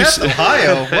 Yeah. Meth,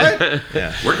 Ohio. What?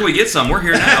 Yeah. Where can we get some? We're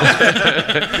here now.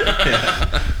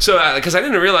 So, because I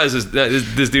didn't realize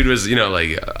this dude was, you know,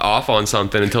 like off on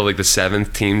something until like the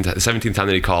 17th time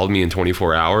that he called me in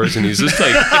 24 hours, and he's just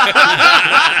like,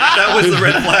 That was the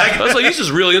red flag. I was like, he's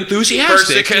just really enthusiastic. First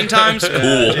 16 times?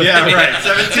 Cool. Yeah, right.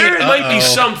 17. There might be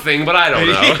something, but I don't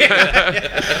know.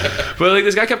 But like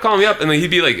this guy kept calling me up, and then he'd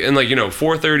be like, and like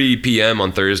 4:30 p.m.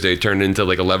 on Thursday turned into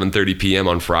like 11:30 p.m.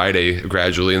 on Friday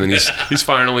gradually, and then he's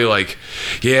finally like,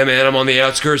 yeah, man, I'm on the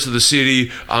outskirts of the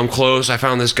city. I'm close. I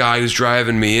found this guy who's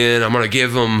driving me in. I'm gonna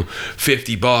give him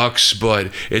 $50, but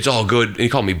it's all good. And he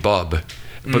called me Bub.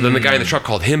 But then the guy in the truck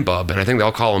called him Bub, and I think they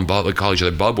all call him Bub. They call each other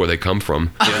Bub where they come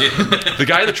from. The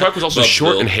guy in the truck was also Bub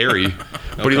short Bill. and hairy,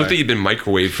 but he looked like he'd been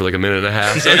microwaved for like a minute and a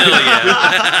half. So,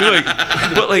 Hell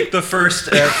yeah. but like, The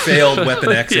first failed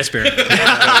Weapon X experiment. Weapon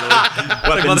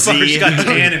Motherfucker Z. just got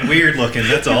tan and weird looking.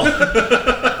 That's all.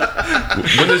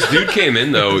 when this dude came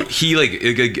in though, he like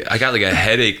I got like a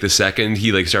headache the second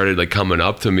he like started like coming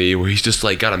up to me, where he's just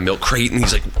like got a milk crate and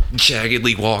he's like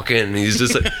jaggedly walking, and he's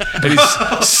just like, and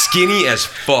he's skinny as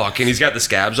fuck, and he's got the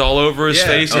scabs all over his Yeah.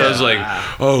 face, and I was like,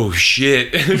 oh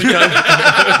shit.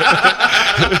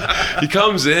 He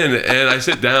comes in and I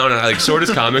sit down and I like sort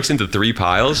his comics into 3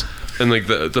 piles, and like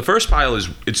the first pile is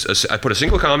I put a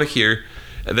single comic here.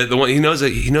 The one he knows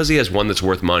he has one that's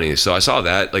worth money, so I saw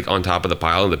that like on top of the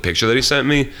pile in the picture that he sent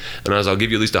me, and I was, I'll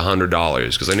give you at least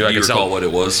 $100 because I knew I You could recall sell what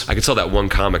it was? I could sell that one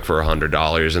comic for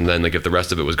 $100, and then like if the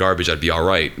rest of it was garbage, I'd be all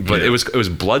right. But it was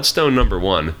Bloodstone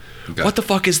 #1. Okay. What the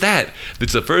fuck is that?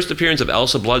 It's the first appearance of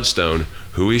Elsa Bloodstone.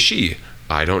 Who is she?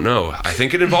 I don't know. I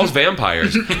think it involves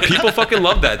vampires. People fucking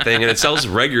love that thing, and it sells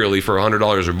regularly for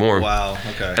 $100 or more. Wow.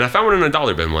 Okay. And I found one in a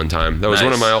dollar bin one time. That was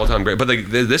one of Nice. my all-time great. But like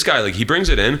this guy, like he brings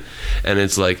it in, and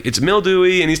it's like it's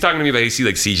mildewy, and he's talking to me about like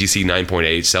CGC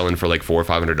 9.8 selling for like $400 or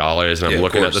 $500, and I'm Yeah, of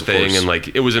looking course, at the of thing, course. and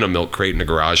like it was in a milk crate in the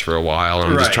garage for a while,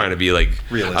 and I'm just Right. trying to be like,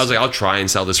 Realistic. I was like, I'll try and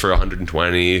sell this for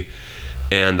 120,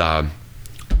 and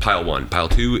pile 1. Pile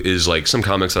 2 is like some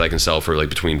comics that I can sell for like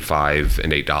between $5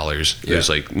 and $8. There's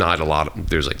Yeah. like not a lot.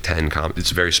 There's like 10 comics.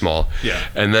 It's very small. Yeah.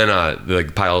 And then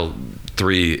like pile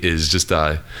 3 is just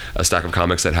a stack of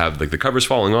comics that have like the covers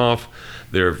falling off.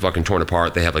 They're fucking torn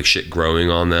apart. They have like shit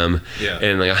growing on them. Yeah.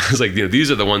 And like I was like,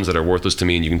 these are the ones that are worthless to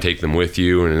me, and you can take them with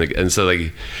you. And so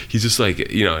like he's just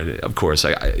like, of course,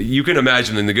 you can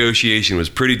imagine the negotiation was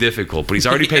pretty difficult. But he's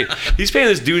already paid. He's paying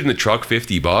this dude in the truck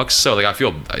 $50. So like I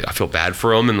feel bad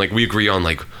for him, and like we agree on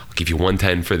like, I'll give you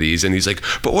 110 for these, and he's like,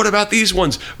 but what about these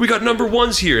ones? We got number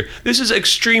 1s here. This is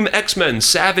Extreme X-Men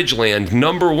Savage Land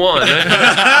number 1. And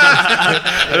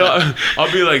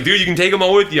I'll be like, dude, you can take them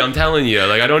all with you. I'm telling you,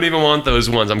 like I don't even want those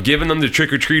ones. I'm giving them to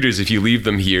trick-or-treaters if you leave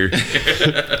them here.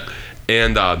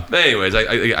 And anyways,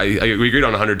 we agreed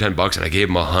on $110, and I gave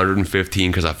him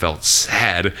 115 because I felt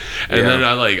sad. And then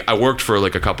I worked for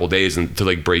like a couple days to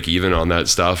like break even on that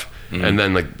stuff. And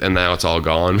then and now it's all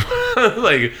gone.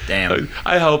 Like, Damn.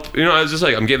 I help. I was just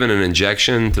like, I'm giving an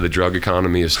injection to the drug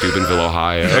economy of Steubenville,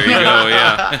 Ohio. There you go.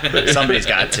 Yeah. Somebody's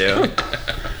got to.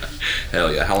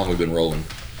 Hell yeah. How long have we been rolling?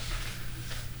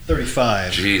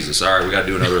 35. Jesus. All right, we got to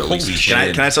do another at least.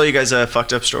 Can I tell you guys a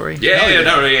fucked up story? Yeah, yeah,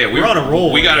 no, yeah. We're on a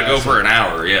roll. We got to Yeah, go so- for an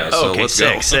hour. Yeah. Oh, So okay, let's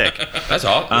sick, go. sick. That's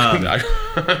all.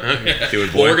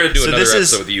 Dude, well, we're gonna do So another this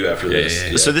is- episode with you after this.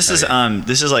 yeah. So this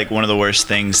is like one of the worst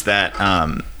things that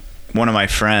one of my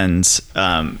friends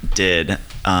did.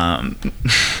 My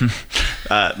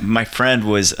friend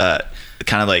was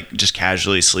kind of like just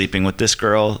casually sleeping with this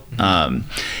girl,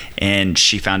 and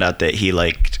she found out that he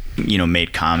like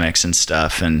made comics and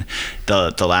stuff. And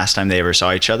the last time they ever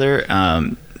saw each other,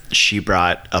 she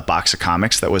brought a box of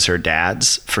comics that was her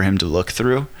dad's for him to look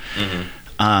through.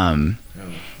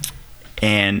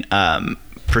 And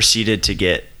proceeded to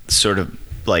get sort of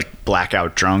like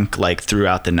blackout drunk like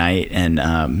throughout the night,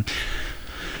 and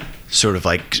sort of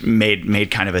like made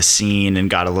kind of a scene and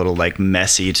got a little like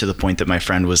messy to the point that my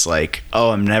friend was like,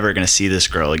 oh, I'm never gonna see this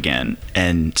girl again.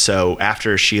 And so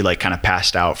after she like kind of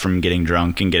passed out from getting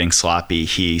drunk and getting sloppy,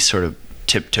 he sort of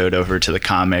tiptoed over to the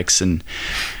comics and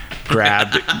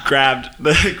grabbed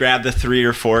the 3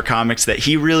 or 4 comics that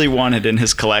he really wanted in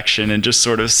his collection and just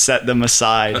sort of set them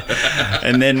aside.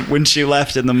 And then when she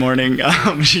left in the morning,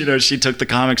 she took the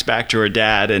comics back to her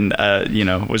dad and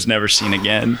was never seen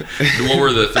again. What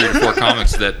were the 3 or 4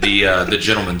 comics that the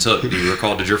gentleman took? Do you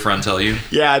recall? Did your friend tell you?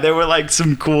 Yeah, there were like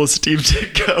some cool Steve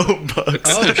Ditko books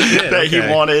Oh, shit. that he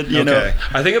Okay. wanted, you know. Okay.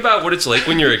 I think about what it's like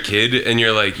when you're a kid and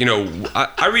you're like,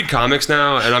 I read comics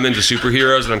now and I'm into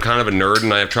superheroes and I'm kind of a nerd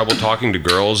and I have trouble talking to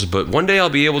girls, but one day I'll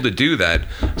be able to do that,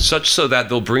 such so that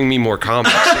they'll bring me more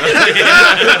comics.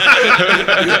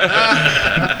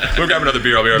 We'll grab another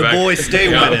beer. I'll be right The back. boys stay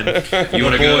winning. You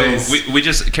want to go? boys. We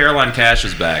just Caroline Cash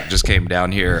is back. Just came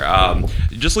down here.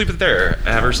 Just leave it there.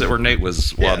 Have her sit where Nate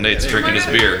was while Nate's yeah, drinking his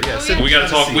beer. sit we gotta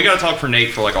in talk. the We seat. gotta talk for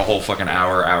Nate for like a whole fucking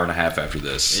hour and a half after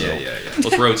this. So Yeah.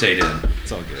 let's rotate in.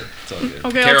 It's all good. It's all good.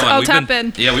 Okay, Caroline, I'll we've tap been,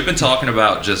 in. Yeah, we've been talking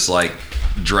about just like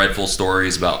dreadful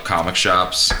stories about comic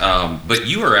shops, but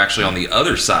you are actually on the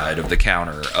other side of the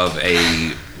counter of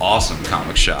a awesome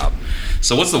comic shop.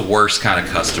 So what's the worst kind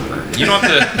of customer? You don't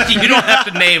have to. You don't have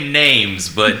to name names,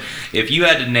 but if you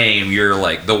had to name your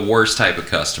like the worst type of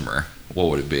customer, what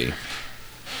would it be?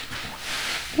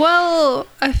 Well,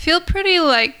 I feel pretty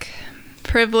like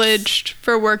privileged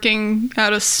for working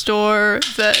at a store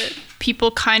that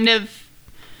people kind of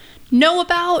know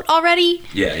about already,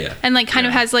 Yeah. and like kind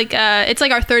of has like it's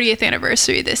like our 30th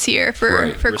anniversary this year for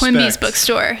Right. Quimby's Respect.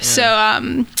 bookstore.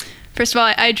 So first of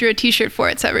all, I drew a T-shirt for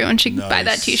it, so everyone should buy that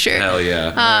Nice. T-shirt. Hell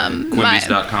yeah.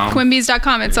 Quimby's.com?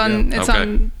 Quimby's.com. It's on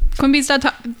Okay.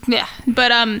 Quimby's.com. Yeah,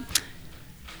 but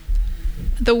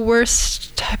the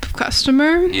worst type of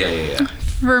customer Yeah.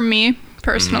 for me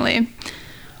personally,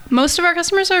 most of our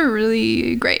customers are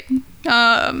really great.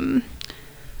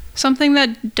 Something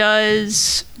that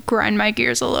does grind my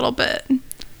gears a little bit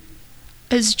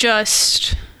is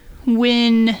just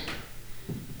when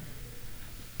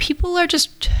people are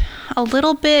just a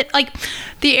little bit like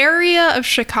the area of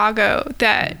Chicago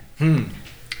that I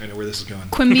know where this is going.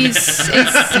 Quimby's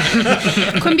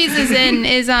is in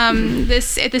is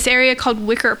this area called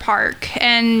Wicker Park,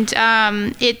 and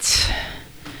it's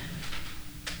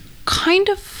kind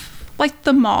of like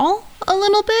the mall, a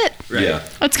little bit. Yeah.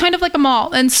 It's kind of like a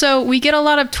mall. And so we get a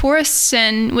lot of tourists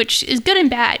in, which is good and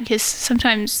bad because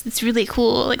sometimes it's really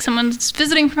cool. Like someone's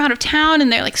visiting from out of town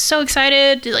and they're like so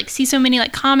excited to like see so many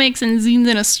like comics and zines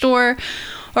in a store.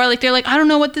 Or like they're like, I don't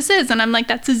know what this is, and I'm like,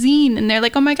 that's a zine, and they're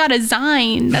like, oh my god, a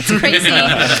zine, that's crazy.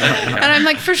 And I'm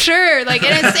like, for sure, like,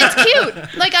 and it's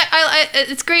cute. Like I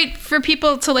it's great for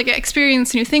people to like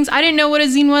experience new things. I didn't know what a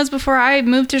zine was before I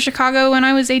moved to Chicago when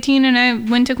I was 18, and I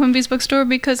went to Quimby's bookstore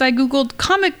because I googled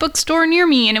comic book store near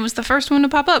me, and it was the first one to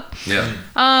pop up. Yeah.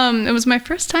 It was my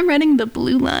first time riding the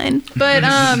Blue Line, but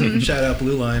Shout out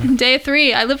Blue Line. day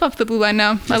 3, I live off the Blue Line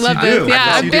now. I love you it. do. Yeah,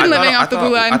 Yes, I've you been do. living off the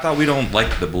Blue I Line. thought we don't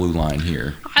like the blue line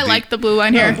here. I like the Blue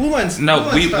Line here. Blue Line's No,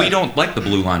 Blue Line's we fine. don't like the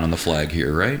blue line on the flag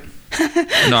here, right?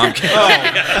 No, I'm kidding.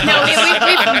 No,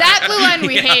 that Blue Line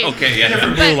we hate. Okay, yeah.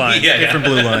 Different Blue Line. Yeah, yeah. Different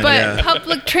Blue Line. But yeah.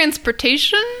 public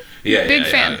transportation, Yeah, big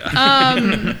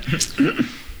yeah, fan.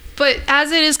 But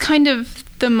as it is kind of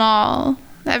the mall,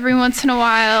 every once in a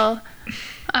while,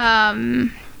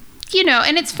 you know,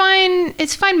 and it's fine.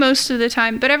 It's fine most of the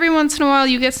time. But every once in a while,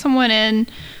 you get someone in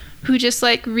who just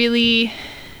like really.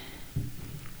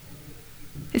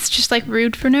 It's just like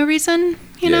rude for no reason,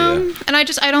 you know? Yeah. And I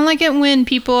don't like it when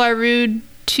people are rude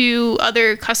to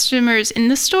other customers in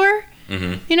the store.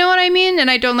 Mm-hmm. You know what I mean?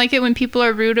 And I don't like it when people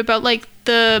are rude about like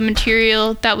the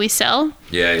material that we sell.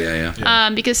 Yeah.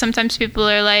 Because sometimes people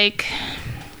are like,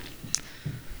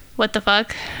 what the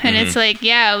fuck? And it's like,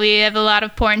 yeah, we have a lot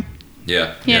of porn.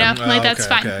 Yeah. You know, Oh, like that's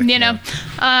okay, fine. okay, You know,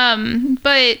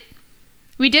 but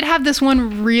we did have this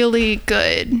one really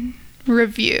good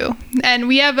review, and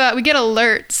we get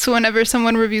alerts whenever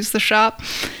someone reviews the shop,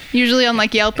 usually on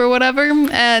like Yelp or whatever.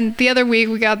 And the other week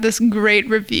we got this great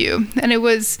review, and it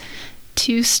was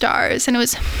 2 stars, and it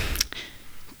was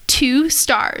 2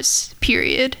 stars.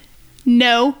 Period.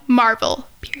 No Marvel.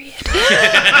 Period.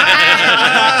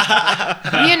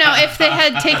 And, you know, if they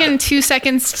had taken 2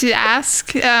 seconds to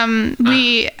ask,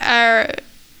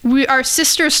 our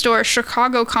sister store,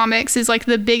 Chicago Comics, is like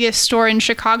the biggest store in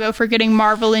Chicago for getting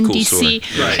Marvel and Cool DC.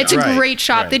 store. Right, It's a right, great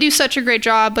shop. right. They do such a great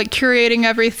job, like curating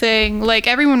everything. Like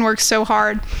everyone works so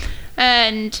hard,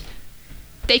 and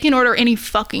they can order any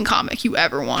fucking comic you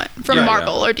ever want from Yeah,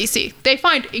 Marvel or DC. They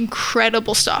find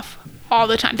incredible stuff all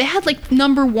the time. They had like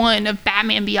 #1 of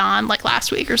Batman Beyond like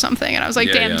last week or something, and I was like,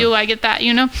 Yeah, damn, yeah. do I get that,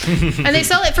 you know? And they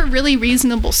sell it for really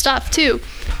reasonable stuff too.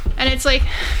 And it's like,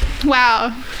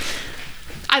 wow,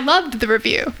 I loved the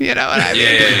review, you know what I mean?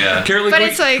 Yeah. Carolyn, But can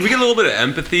it's we, like- can we get a little bit of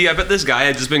empathy? I bet this guy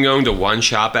had just been going to one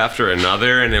shop after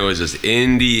another, and it was just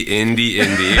indie.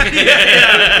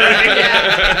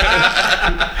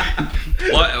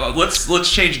 Well,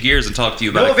 let's change gears and talk to you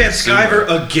about Noah a Van consumer.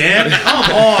 Sciver again?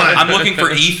 Come on. I'm looking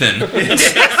for Ethan.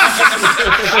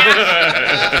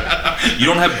 You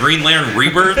don't have Green Lantern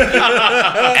Rebirth?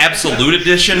 Absolute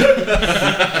Edition?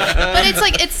 But it's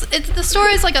like it's the store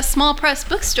is like a small press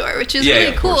bookstore, which is Yeah, really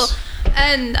of cool. course.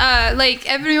 And like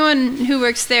everyone who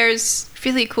works there is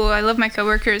really cool. I love my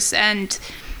coworkers, and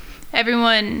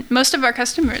most of our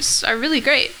customers are really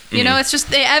great. You know, it's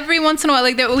just every once in a while,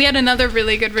 like we had another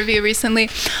really good review recently.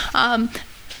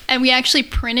 And we actually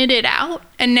printed it out,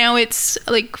 and now it's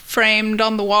like framed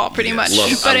on the wall pretty much.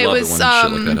 But I it love was it when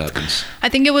shit like that happens. I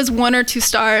think it was 1 or 2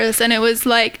 stars, and it was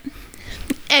like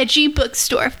edgy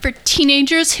bookstore for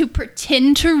teenagers who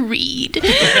pretend to read. And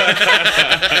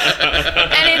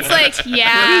it's like,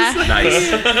 yeah, Nice.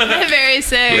 very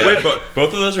sick. Wait,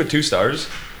 both of those were 2 stars?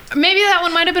 Maybe that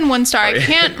one might have been 1 star. I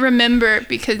can't remember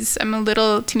because I'm a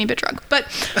little teeny bit drunk. But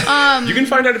You can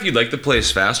find out if you'd like the place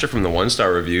faster from the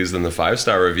 1-star reviews than the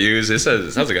 5-star reviews. It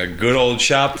sounds like a good old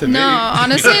shop to me. no,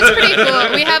 honestly, it's pretty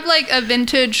cool. We have like a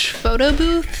vintage photo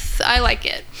booth. I like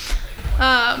it.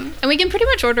 And we can pretty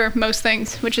much order most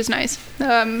things, which is nice.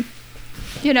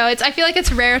 You know, I feel like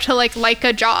it's rare to like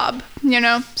a job, you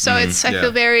know? So I yeah.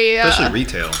 feel very Especially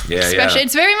retail. Yeah, special. yeah.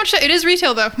 It's very much, it is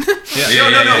retail though. Yeah.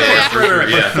 No, Yeah. for sure,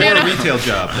 yeah. For You know? a retail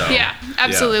job, though. Yeah,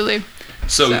 absolutely.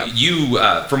 So you,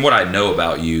 from what I know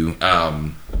about you,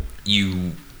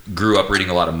 you grew up reading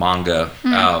a lot of manga.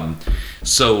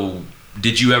 So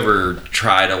did you ever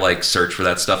try to like search for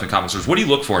that stuff in comic stores? What do you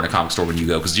look for in a comic store when you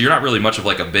go? Because you're not really much of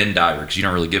like a bin diver, because you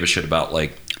don't really give a shit about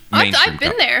like mainstream. I've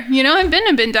been there, you know. I've been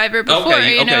a bin diver before.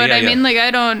 Okay, you know what yeah, I mean? yeah. Like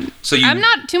I don't. So you- I'm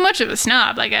not too much of a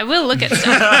snob. Like I will look at stuff.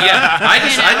 Yeah,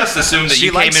 I just assumed that She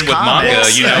you came likes in with manga.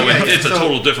 comics. You know, and it's a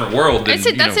total different world.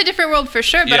 Than, That's a different world for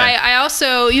sure. But Yeah. I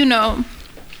also, you know,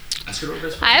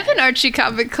 I have an Archie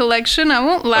comic collection. I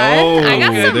won't lie. Oh, I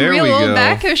got some there real we old go.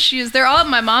 back issues. They're all at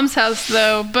my mom's house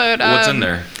though. But What's in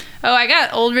there? Oh, I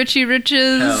got old Richie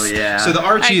Riches. Hell yeah. So the I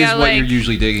Archie is got, what you're like-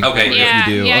 usually digging Okay, for. Yeah, if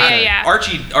you do. yeah, Okay. yeah.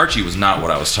 Archie was not what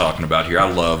I was talking about here. I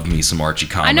love me some Archie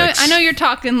comics. I know you're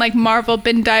talking like Marvel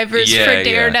bin divers Yeah, for yeah.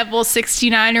 Daredevil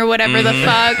 69 or whatever the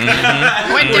fuck.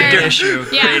 When Great issue.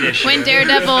 Yeah, Great issue. when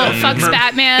Daredevil fucks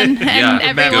Batman and Yeah,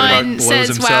 everyone blows says,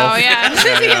 himself. "Wow,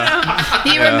 yeah," you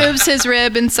know, he removes his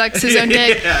rib and sucks his own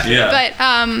dick. Yeah. But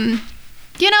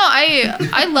you know,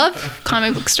 I love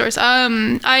comic book stores.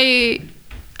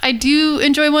 I do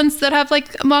enjoy ones that have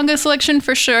like a manga selection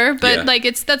for sure, but Yeah. like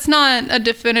that's not a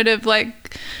definitive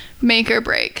like make or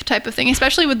break type of thing,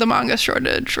 especially with the manga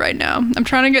shortage right now. I'm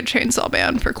trying to get Chainsaw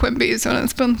Man for Quimby's, and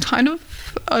it's been kind of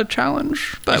a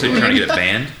challenge. But So you're trying to get it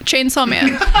banned? Chainsaw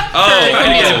Man.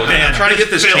 I'm trying to get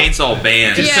this chainsaw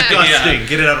banned. Yeah. Disgusting.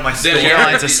 Get it out of my store.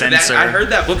 Yeah, it's a censor. I heard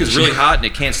that book is really hot and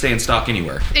it can't stay in stock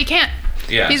anywhere. It can't.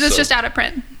 Yeah, Because it's so- just out of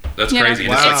print. That's You know? crazy.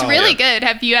 Wow. It's really Yeah. good.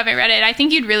 If you haven't read it, I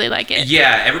think you'd really like it.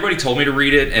 Yeah, everybody told me to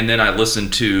read it, and then I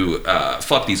listened to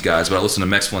fuck these guys, but I listened to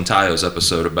Mex Flintayo's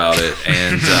episode about it,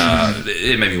 and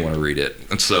it made me want to read it.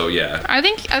 And so yeah, I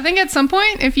think at some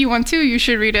point, if you want to, you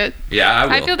should read it. yeah, I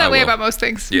will. I feel that way will. about most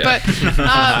things. Yeah. But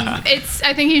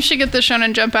I think you should get the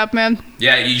Shonen Jump app, man.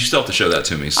 Yeah, you still have to show that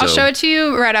to me. So. I'll show it to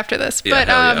you right after this. Yeah, But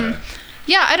hell yeah.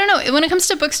 yeah, I don't know. When it comes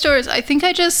to bookstores, I think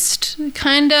I just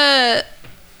kind of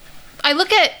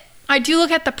I do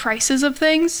look at the prices of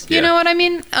things. You Yeah. know what I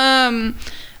mean? And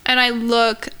I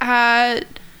look at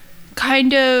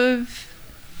kind of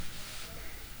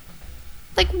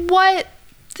like what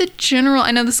the general.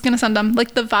 I know this is gonna sound dumb.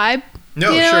 Like the vibe.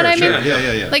 No, you know sure, what I sure. mean?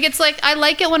 Yeah. Like it's like I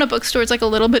like it when a bookstore is like a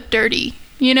little bit dirty.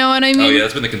 You know what I mean? Oh yeah,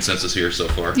 that's been the consensus here so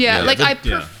far. Yeah, like I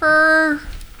yeah. prefer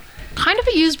kind of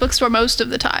a used bookstore most of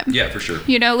the time. Yeah, for sure.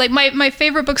 You know, like my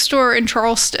favorite bookstore in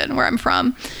Charleston, where I'm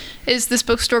from, is this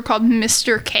bookstore called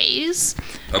Mr. K's.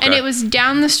 And Okay. it was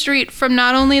down the street from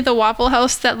not only the Waffle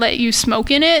House that let you smoke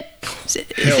in it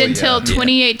until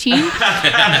 2018, Baller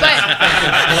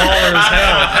as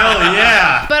hell. Hell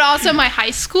yeah. but also my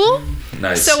high school.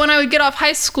 Nice. So when I would get off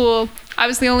high school, I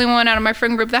was the only one out of my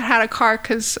friend group that had a car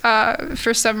because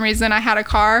for some reason I had a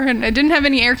car and it didn't have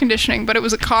any air conditioning, but it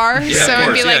was a car. Yeah, so of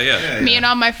it'd be course. like Yeah. me and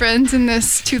all my friends in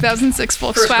this 2006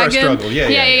 Volkswagen. First car struggle. Yeah.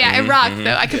 It rocked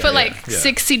though. I could put like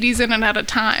 6 CDs in it at a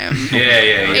time. Yeah,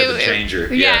 you have It- the changer.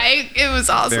 Yeah, it was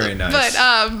awesome. Very nice. But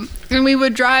and we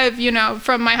would drive, you know,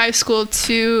 from my high school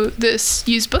to this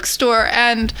used bookstore,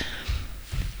 and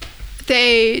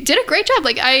they did a great job.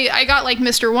 Like I got like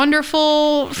Mr.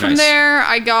 Wonderful from Nice. there.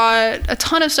 I got a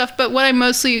ton of stuff, but what I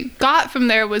mostly got from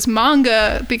there was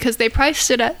manga because they priced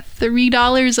it at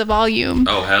 $3 a volume.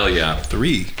 Oh hell yeah.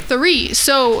 3. 3.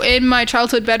 So in my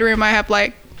childhood bedroom, I have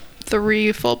like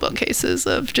 3 full bookcases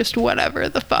of just whatever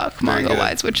the fuck manga good.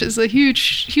 wise, which is a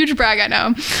huge brag, I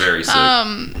know. Very sick.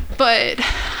 But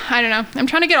I don't know. I'm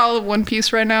trying to get all of One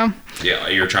Piece right now. Yeah,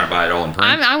 you're trying to buy it all in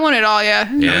print. I want it all,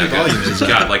 yeah. Yeah, volumes it's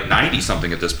got like 90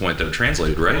 something at this point that are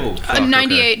translated, right? Oh, fuck,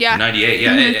 98, yeah. 98,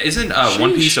 yeah. Isn't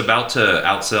One Piece about to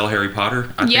outsell Harry Potter?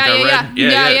 I Yeah, think I read.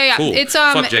 yeah. Cool. It's,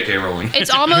 Fuck J.K. Rowling. It's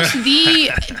almost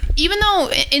even though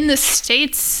in the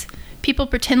States people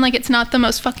pretend like it's not the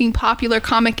most fucking popular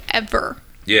comic ever.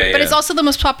 yeah. But it's also the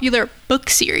most popular book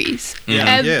series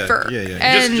ever. Yeah.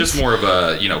 And just more of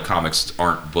a comics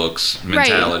aren't books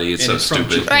mentality. It's And so it's from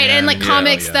stupid. Japan. right, and like Yeah,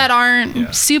 comics yeah. that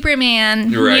aren't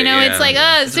Superman. Right, you know, yeah. it's like,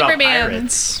 It's about Superman.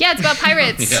 pirates. Yeah, it's about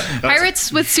pirates. Yeah.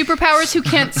 Pirates with superpowers who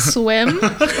can't swim.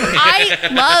 I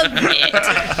love it.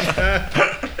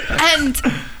 And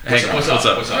Hang on, what's up?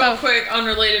 Real quick,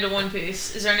 unrelated to One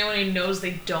Piece, is there anyone who knows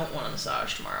they don't want a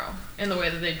massage tomorrow in the way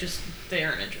that they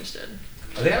aren't interested?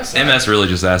 MS really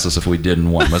just asked us if we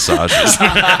didn't want massages. we're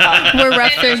I'm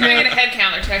roughing trying to get a it. head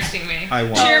count. They're texting me. I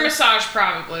want- Cheer massage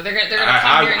probably. They're gonna come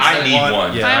here and I say need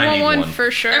one. Yeah. I need want one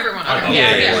for sure. everyone. Oh, Okay.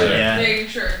 yeah. Making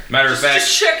sure. Matter of fact,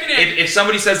 Just checking in. if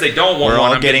somebody says they don't want We're one,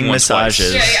 all I'm getting one twice.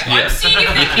 massages. Yeah. I'm seeing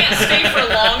if they can't stay for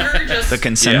longer. Just The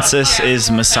consensus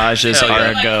is massages Hell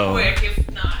are yeah. a go. Quick,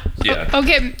 if not. Yeah.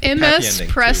 Okay, MS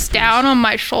ending, pressed too, down on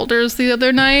my shoulders the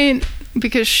other night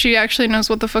because she actually knows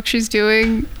what the fuck she's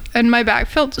doing, and my back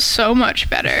felt so much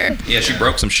better. Yeah, she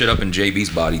broke some shit up in JB's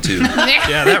body too.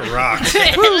 Yeah, that rocks.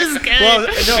 It was good. Well,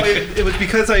 no, it was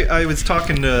because I was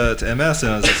talking to MS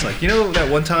and I was just like, you know,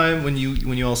 that one time when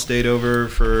you all stayed over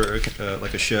for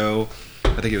like a show,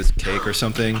 I think it was cake or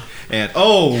something, and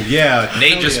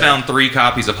Nate just found 3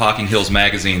 copies of Hocking Hills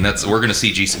magazine. We're gonna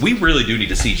CGC. We really do need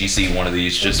to CGC one of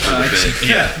these just for the bit.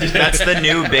 Yeah. That's the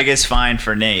new biggest find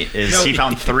for Nate is he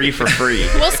found 3 for free.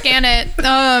 We'll scan it. But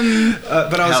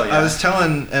I Hell yeah. was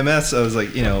telling MS, I was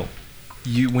like, you know,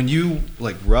 when you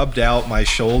like rubbed out my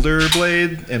shoulder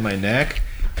blade and my neck,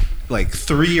 like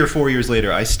 3 or 4 years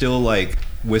later, I still like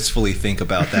wistfully think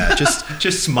about that.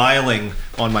 just smiling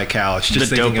on my couch, just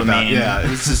The thinking about dopamine. it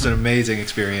was just an amazing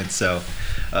experience. So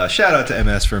shout out to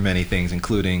MS for many things,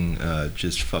 including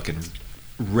just fucking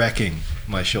wrecking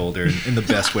my shoulder in the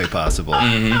best way possible.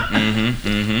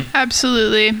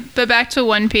 Absolutely. But back to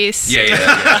One Piece. Yeah.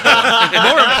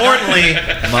 More importantly,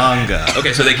 manga.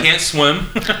 Okay, so they can't swim.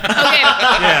 Okay.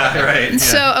 Yeah, right. Yeah.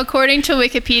 So, according to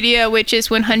Wikipedia, which is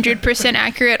 100%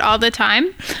 accurate all the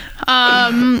time,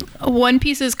 One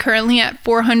Piece is currently at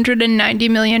 490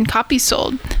 million copies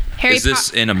sold. Is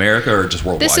this in America or just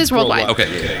worldwide? This is worldwide.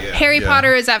 Okay. Harry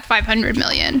Potter is at 500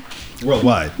 million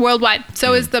Worldwide. worldwide.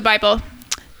 So is the Bible.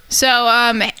 So,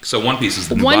 So One Piece is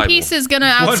the new One Bible. Piece is gonna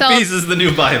One outsell. Piece is the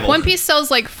new Bible. One Piece sells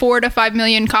like 4 to 5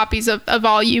 million copies of a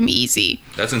volume easy.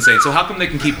 That's insane. So how come they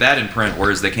can keep that in print,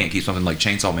 whereas they can't keep something like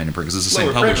Chainsaw Man in print? Because it's the same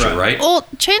Lower print publisher, run. right? Well,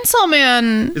 Chainsaw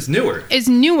Man It's newer. is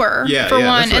newer Yeah, for yeah,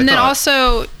 one, that's what and I then thought.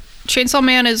 also Chainsaw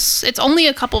Man it's only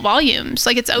a couple volumes,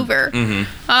 like it's over.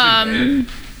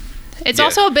 It's Yeah.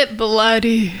 also a bit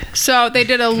bloody, so they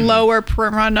did a lower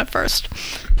print run at first,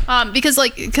 because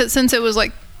since it was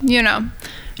like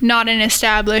not an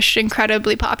established,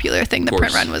 incredibly popular thing, the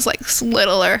print course. run was like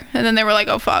littler, and then they were like,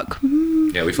 oh fuck.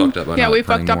 Yeah, we fucked up on Yeah, not we fucked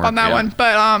printing up more. on that Yeah. one.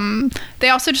 But they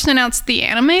also just announced the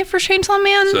anime for Chainsaw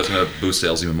Man. So that's going to boost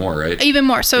sales even more, right? Even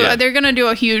more. So Yeah. they're going to do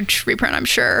a huge reprint, I'm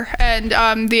sure. And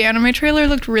the anime trailer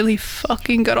looked really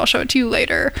fucking good. I'll show it to you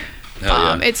later.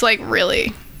 Hell yeah. It's like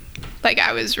really, like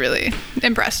I was really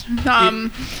impressed.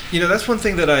 That's one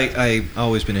thing that I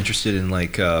always been interested in.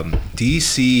 Like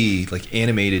DC, like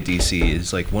animated DC,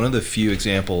 is like one of the few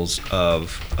examples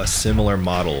of a similar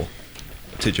model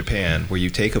to Japan, where you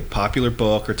take a popular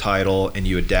book or title and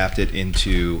you adapt it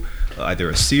into either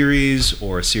a series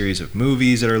or a series of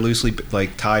movies that are loosely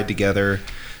like tied together,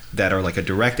 that are like a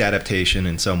direct adaptation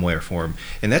in some way or form.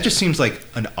 And that just seems like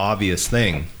an obvious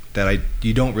thing that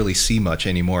you don't really see much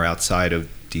anymore outside of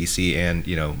DC and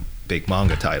big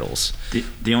manga titles.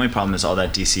 The only problem is all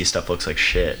that DC stuff looks like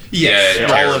shit. Yeah, It all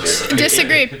terrible. looks.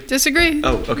 Disagree.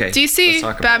 Oh, okay. Let's DC,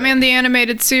 talk about Batman the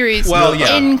Animated Series. Well,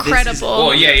 yeah. Incredible.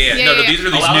 Well, yeah. No, these are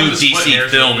these Allow them new to split DC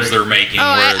hairs films over they're making. Oh,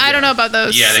 where- I don't know about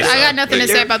those. Yeah, they I suck. got nothing to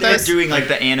say about They're those. doing like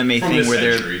the anime thing this where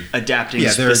they're century. adapting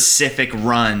Yeah, they're- specific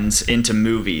runs into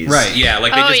movies. Right. Yeah,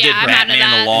 like they Oh, just yeah, did I'm out of Batman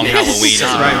that. The Long Halloween. as a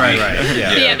Right. movie.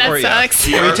 Yeah, Yeah, that Or, sucks.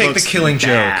 Or you Art take the looks Killing Joke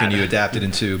bad. and you adapt it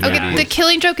into Okay, movies. the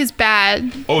Killing Joke is bad.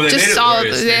 Oh, they Just made it solid.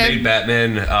 worse. They made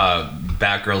Batman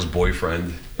Batgirl's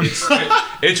boyfriend.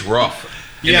 It's rough.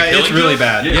 Yeah, Killing it's really Joke?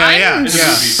 bad. I'm-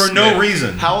 For no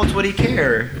reason. How else would he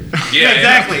care? Yeah,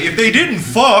 Exactly. If they didn't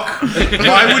fuck,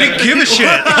 why would he give a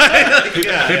shit?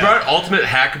 They brought Ultimate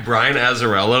Hack Brian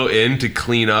Azzarello in to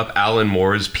clean up Alan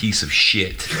Moore's piece of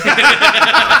shit. Brian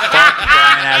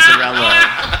Azzarello.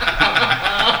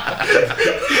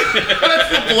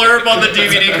 Blurb on the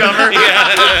DVD cover.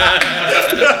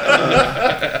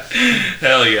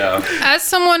 Hell yeah. As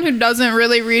someone who doesn't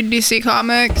really read DC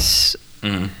comics,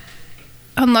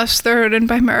 unless they're written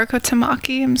by Mariko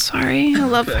Tamaki, I'm sorry, I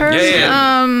love her.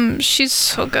 Yeah. She's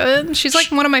so good. She's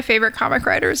like one of my favorite comic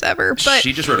writers ever. But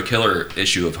She just wrote a killer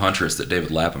issue of Huntress that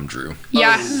David Lapham drew.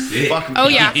 yeah, oh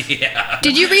yeah. Yeah.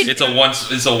 Did you read It's a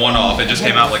one-off. It just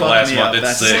came out like Fuck last me month. up.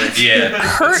 It's That's sick. Yeah.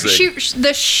 her? It's sick.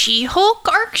 The She-Hulk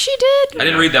arc she did. I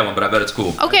didn't read that one, but I bet it's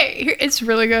cool. Okay, it's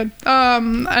really good.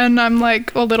 And I'm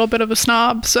like a little bit of a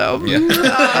snob, so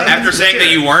After saying that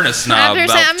you weren't a snob after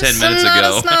saying about 10 minutes I'm not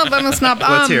ago. a snob, I'm a snob.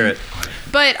 Let's hear it.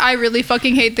 But I really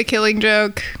fucking hate the Killing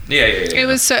Joke. Yeah.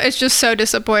 It's just so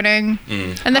disappointing.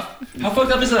 And the How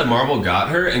fucked up is that Marvel got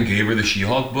her and gave her the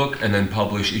She-Hulk book and then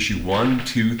published issue 1,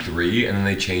 2, 3, and then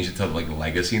they changed it to like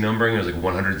legacy numbering. It was like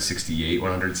 168,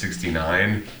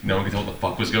 169. No one could tell what the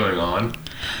fuck was going on.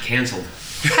 Cancelled.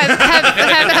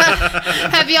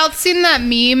 have y'all seen that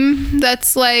meme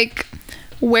that's like,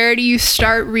 where do you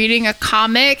start reading a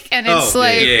comic? And it's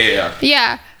like,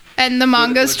 Yeah. and the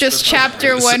manga's just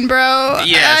chapter one, bro.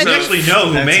 Yeah, And- so- Actually, know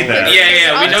who made that.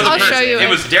 Yeah, we know the I'll person. show you It it.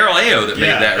 was Daryl Ayo that made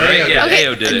Yeah, that, right? Ayo Yeah, Okay,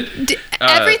 Ayo did it.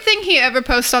 Everything he ever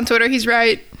posts on Twitter, he's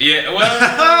right. Yeah,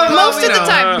 well, Most of the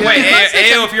time. wait, Most of the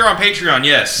Ayo, time. if you're on Patreon,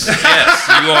 yes,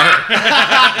 you are.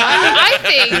 I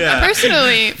think,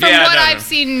 personally, from Yeah, what no. I've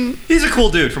seen, He's a cool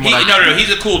dude from what I No,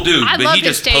 he's a cool dude, I but love he his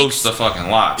just takes. posts a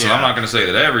fucking lot. So Yeah. I'm not gonna say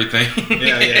that everything. well,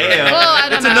 I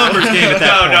don't know. numbers game at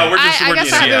that point. No, we're just. I we're guess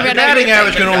just I haven't read Batting everything,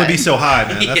 average can only but be so high,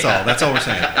 man. That's all we're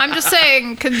saying. I'm just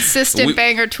saying, consistent We-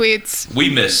 banger tweets. We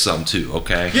missed some too.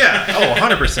 Okay. Yeah. Oh,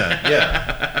 100%.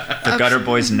 Yeah. The Gutter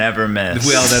Boys never miss.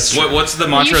 Well, that's What's the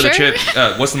mantra of the sure?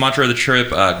 trip? What's the mantra of the trip?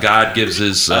 God gives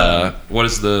his what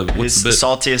is the what's his the bit?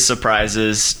 saltiest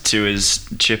surprises to his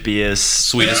chippiest.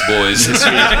 Sweetest boys.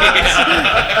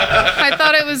 I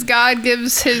thought it was God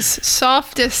gives his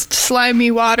softest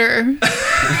slimy water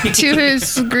to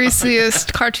his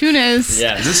greasiest cartoonists.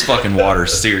 Yeah, This fucking water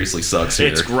seriously sucks here.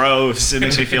 it's gross. It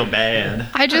makes me feel bad.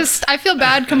 I feel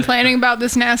bad complaining about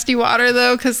this nasty water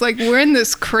though, because like we're in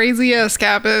this crazy ass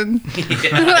cabin.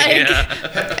 Like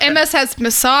MS has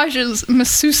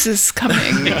masseuses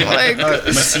coming. Like,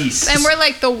 and we're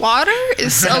like, the water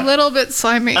is a little bit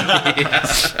slimy.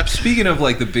 Speaking of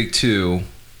like the big two,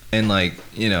 and like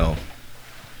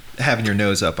having your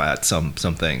nose up at some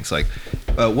things. Like,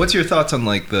 what's your thoughts on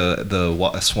like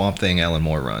the Swamp Thing Alan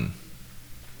Moore run?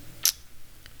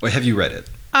 Or have you read it?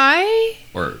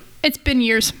 It's been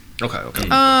years. Okay.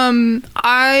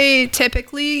 I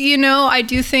typically, I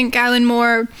do think Alan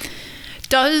Moore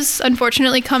does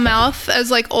unfortunately come off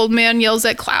as like old man yells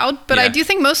at cloud, but I do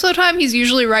think most of the time he's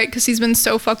usually right because he's been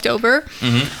so fucked over.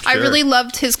 I really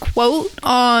loved his quote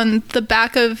on the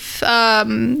back of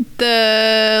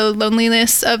the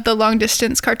Loneliness of the Long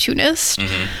Distance Cartoonist,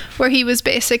 where he was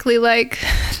basically like,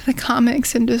 the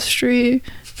comics industry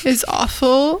is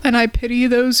awful and I pity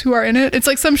those who are in it. It's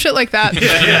like some shit like that.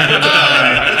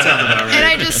 That sounds about right. And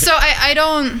I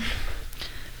don't,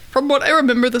 from what I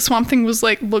remember, the Swamp Thing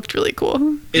looked really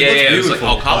cool. It was like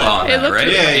Alcala on It that, looked right?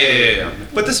 really Yeah.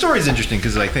 But the story's interesting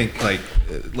because I think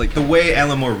like the way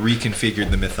Alan Moore reconfigured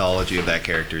the mythology of that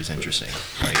character is interesting.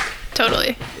 Like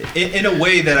Totally. in a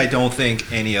way that I don't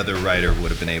think any other writer would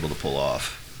have been able to pull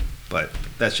off. But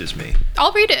that's just me.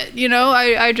 I'll read it.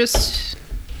 I just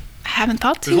haven't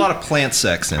thought to. There's a lot of plant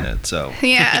sex in it, so.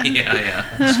 Yeah.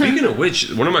 Yeah. Speaking of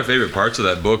which, one of my favorite parts of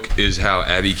that book is how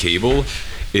Abby Cable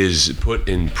is put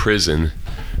in prison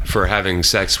for having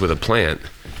sex with a plant,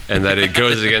 and that it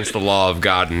goes against the law of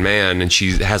God and man, and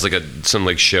she has like some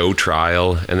show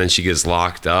trial, and then she gets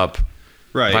locked up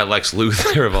Right. by Lex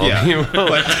Luthor of all people.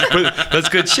 But that's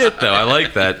good shit, though. I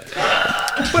like that.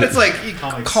 But it's like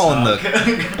calling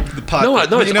the pot. No,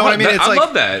 it's you know what I mean? It's I like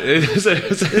love that.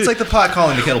 it's like the pot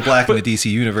calling the kettle black in the DC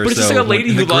universe. But it's just though, like a lady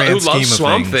in the who grand scheme loves of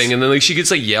Swamp things. Thing, and then she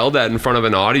gets yelled at in front of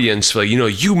an audience,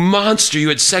 you monster! You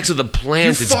had sex with a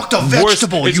plant. You It's fucked a worse-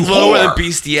 vegetable, It's you lower whore." than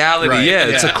bestiality. Right, Yeah,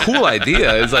 it's a yeah. cool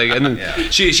idea. It's and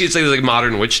then she gets this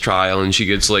modern witch trial, and she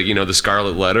gets the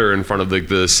Scarlet Letter in front of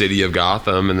the city of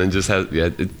Gotham, and then just has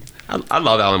I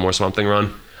love Alan Moore Swamp Thing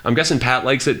run. I'm guessing Pat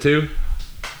likes it too.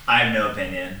 I have no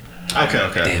opinion.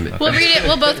 Okay. Damn it. We'll read it.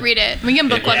 We'll both read it. We can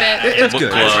book club it. It's good.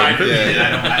 I tried.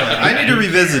 Yeah. I need to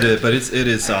revisit it, but it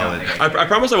is solid. I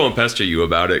promise I won't pester you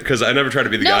about it because I never try to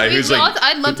be the No, guy who's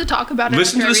I'd love to talk about it.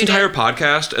 listen to after I this read entire it.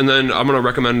 podcast, and then I'm gonna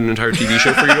recommend an entire TV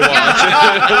show for you to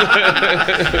watch.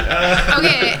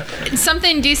 Okay,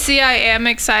 something DC I am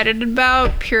excited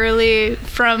about purely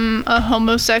from a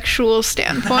homosexual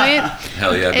standpoint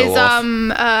Hell yeah, is go off.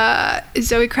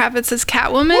 Zoe Kravitz as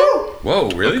Catwoman. Whoa,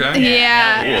 really? Okay.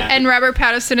 Yeah, and Robert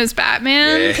Pattinson as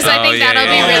Batman because I think that'll be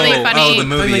yeah. really funny. the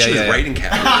movie. She was Yeah. writing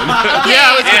Catwoman.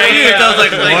 I was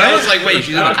like, what? I was like, wait,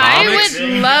 she's in a I comics? would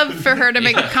love for her to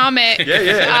make a comic.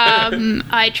 Yeah.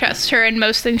 I trust her in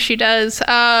most things she does.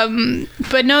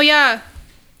 But no, yeah.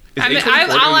 Is I mean, A24 doing I'll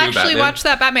the new actually Batman? watch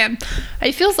that Batman.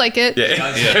 It feels like it.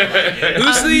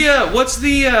 Who's what's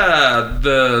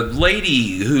the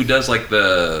lady who does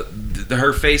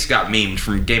her face got memed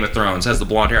from Game of Thrones, has the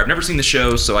blonde hair. I've never seen the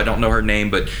show, so I don't know her name,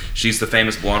 but she's the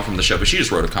famous blonde from the show, but she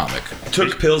just wrote a comic.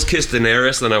 Took pills, kissed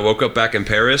Daenerys, then I woke up back in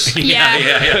Paris.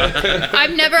 Yeah.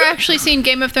 I've never actually seen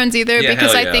Game of Thrones either Yeah,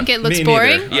 because hell I yeah. think it looks Me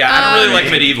boring. neither. Yeah, I don't really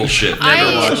like medieval shit.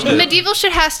 Never watched it. Medieval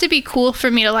shit has to be cool for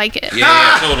me to like it.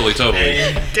 Yeah, totally.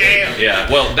 Damn.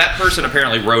 Yeah. Well, that person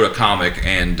apparently wrote a comic,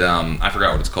 and I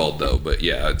forgot what it's called though. But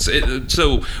yeah,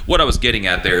 so what I was getting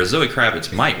at there is Zoe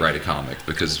Kravitz might write a comic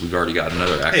because we've already got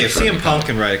another actor. Hey, if CM Punk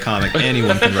can write a comic,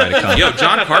 anyone can write a comic. Yo,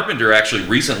 John Carpenter actually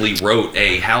recently wrote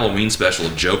a Halloween special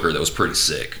of Joker that was pretty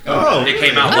sick. Oh, It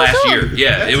came out Oh, last cool. year.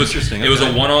 Yeah, That's it was interesting. It was a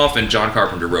Okay. one-off, and John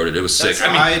Carpenter wrote it. It was sick. That's-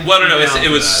 I mean, well, no, I'd it was be down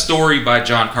for that. story by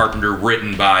John Carpenter,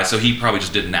 written by. So he probably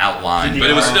just did an outline, but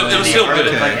it was still good.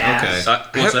 Okay.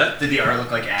 What's that? Did the art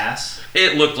look like ass?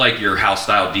 It looked like your house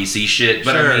style DC shit,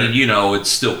 but Sure. I mean, it's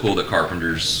still cool that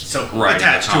Carpenter's So writing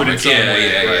attached the to it in comic. some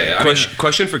way, Yeah. I mean,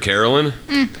 Question for Carolyn.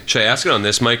 Should I ask it on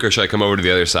this mic, or should I come over to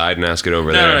the other side and ask it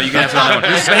over there? no, you can ask another one.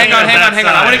 Hang on.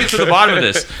 I want to get to the bottom of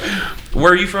this.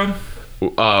 Where are you from?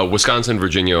 Wisconsin,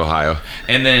 Virginia, Ohio.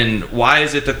 And then why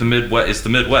is it that the Midwest? It's the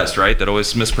Midwest, right? That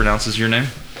always mispronounces your name.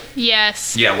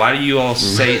 Yes. Yeah. Why do you all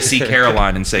see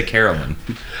Caroline and say Carolyn?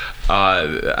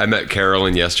 I met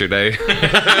Carolyn yesterday.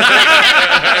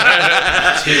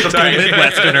 Typical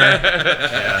Midwesterner.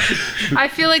 I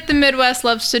feel like the Midwest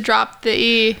loves to drop the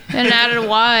E and add a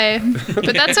Y,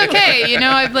 but that's okay. You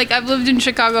know, I've lived in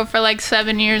Chicago for like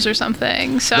 7 years or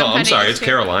something. So No, I'm I'm kinda sorry. used It's to it.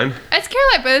 Caroline. It's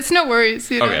Caroline, but it's no worries.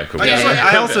 You know? Okay, cool.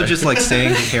 I also just like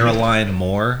saying Caroline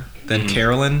more than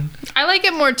Carolyn. I like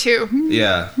it more too.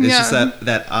 Yeah, it's Yeah. just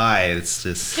that I. It's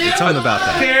just it's something about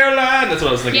that. Caroline. That's what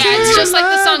I was thinking. Yeah, it's just like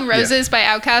the song "Roses" by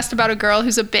Outkast about a girl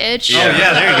who's a bitch. Oh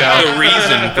yeah, there you go. The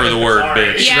reason for the word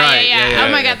bitch. Yeah, Right, yeah, yeah,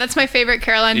 Oh my god, that's my favorite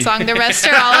Caroline song. The rest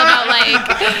are all about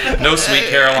like No sweet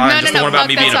Caroline, No, just no, the one about fuck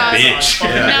me that being a song.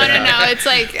 bitch. No. It's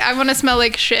like I want to smell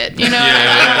like shit. You know,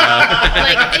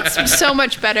 like it's so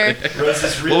much better.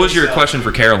 What was your question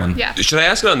for Carolyn? Yeah. Should I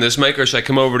ask it on this mic or should I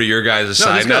come over to your guys'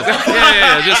 side? just go.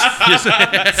 Yeah. Just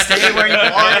Stay where you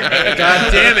are.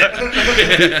 God damn it.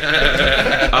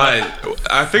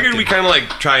 I figured we kind of like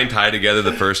try and tie together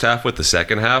the first half with the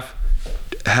second half.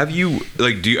 Have you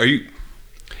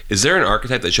is there an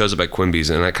archetype that shows up at Quimby's?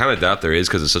 And I kind of doubt there is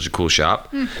because it's such a cool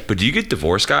shop. But do you get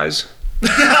divorced guys?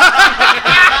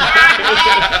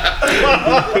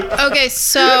 Okay,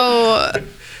 so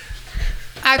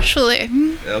actually,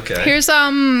 Okay. here's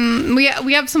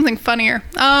we have something funnier.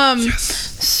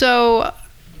 So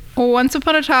once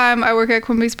upon a time, I work at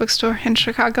Quimby's bookstore in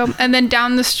Chicago, and then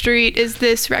down the street is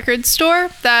this record store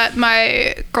that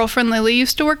my girlfriend Lily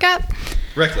used to work at.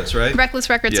 Reckless, right? Reckless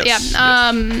Records, Yes,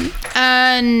 yeah.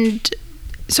 And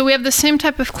so we have the same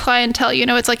type of clientele. You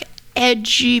know, it's like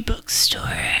edgy bookstore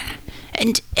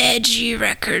and edgy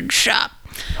record shop.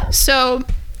 So,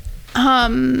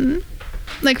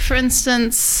 like for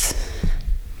instance,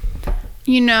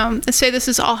 you know, let's say this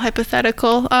is all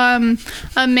hypothetical. A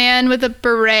man with a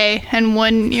beret and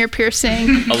one ear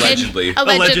piercing. Allegedly.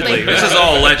 Allegedly. This is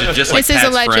all alleged, just like This is Pat's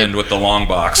alleged. friend with the long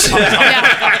box.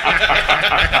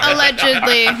 Yeah.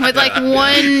 Allegedly, with like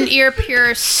one ear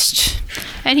pierced,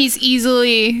 and he's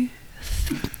easily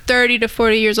 30 to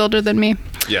 40 years older than me.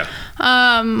 Yeah.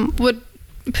 Would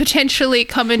potentially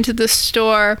come into the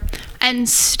store and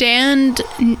stand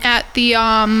at the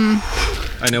I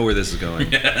know where this is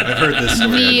going. I've heard this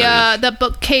story. the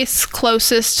bookcase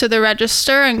closest to the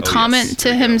register and comment yes.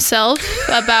 to himself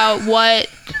about what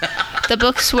the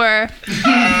books were,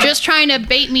 just trying to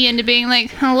bait me into being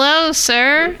like, "Hello,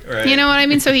 sir." Right. You know what I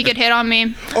mean? So he could hit on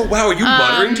me. Oh wow, are you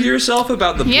muttering to yourself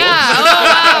about the Yeah. books? Oh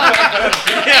wow.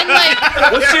 And like,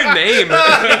 What's your name?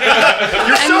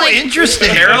 You're so like- interesting,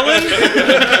 Carolyn.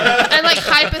 and like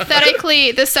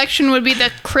hypothetically, this section would be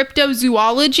the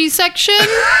cryptozoology section.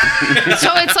 So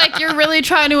it's like you're really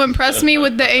trying to impress me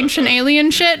with the ancient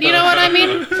alien shit. You know what I mean?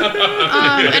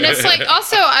 And it's like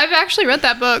also I've actually read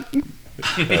that book.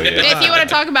 If you want to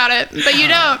talk about it, but you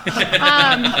don't.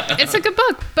 It's a good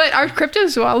book, but our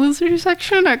cryptozoology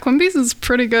section at Quimby's is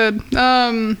pretty good.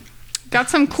 Got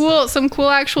some cool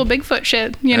actual Bigfoot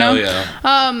shit, you know. Hell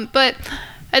yeah. But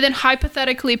and then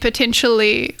hypothetically,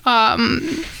 potentially,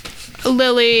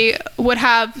 Lily would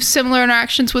have similar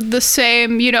interactions with the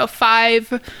same,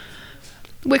 5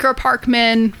 Wicker Park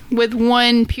men with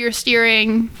one pierced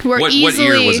earring who are What easily.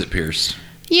 ear was it pierced?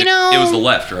 You know, It was the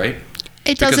left, right?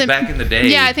 It Because doesn't. back in the day,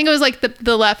 Yeah, I think it was like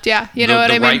the left. Yeah, you know the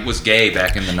what I mean. right was gay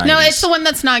back in the 90s. No, it's the one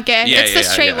that's not gay. Yeah, it's the yeah,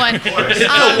 straight yeah. one.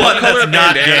 What color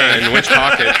not bandana in which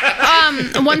pocket?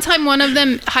 One time, one of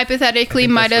them hypothetically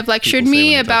might have lectured people say when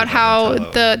me you talk about how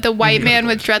about the white man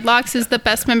with dreadlocks is the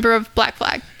best member of Black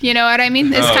Flag. You know what I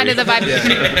mean? It's kind of the vibe.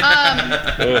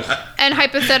 And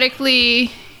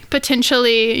hypothetically,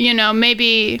 potentially,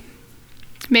 maybe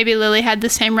Lily had the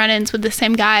same run-ins with the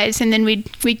same guys, and then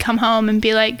we'd come home and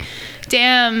be like,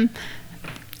 "Damn,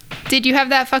 did you have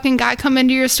that fucking guy come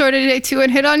into your store today too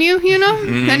and hit on you?" You know?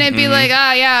 And it'd be like,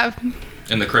 "Ah, yeah."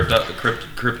 in the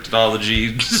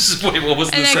cryptology. Wait, what was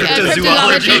And this? then,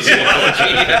 Cryptozoology.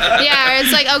 Yeah,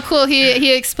 it's like, oh, cool.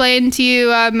 He explained to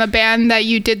you a band that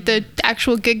you did the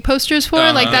actual gig posters for.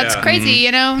 Like, that's yeah. crazy,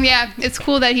 you know? Yeah, it's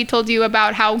cool that he told you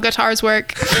about how guitars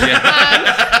work.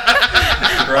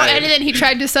 And then he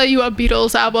tried to sell you a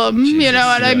Beatles album. You know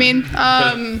what I mean?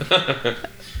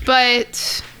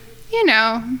 But,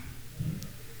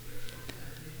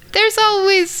 there's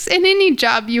always, in any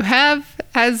job you have,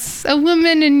 as a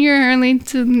woman in your early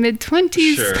to mid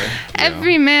 20s, Sure,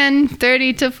 every man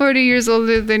 30 to 40 years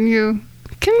older than you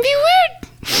can be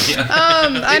weird.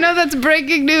 I know that's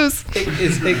breaking news.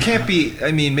 It can't be.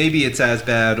 I mean, maybe it's as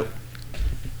bad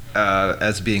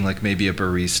as being like maybe a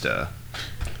barista.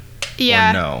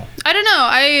 Yeah. Or no. I don't know.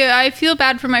 I feel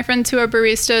bad for my friends who are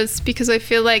baristas because I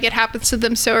feel like it happens to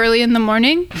them so early in the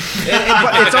morning.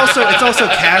 But it's also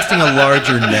casting a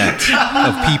larger net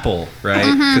of people, right?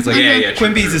 Because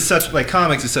Quimby's is such like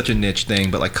comics is such a niche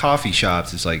thing, but like coffee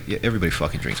shops is like everybody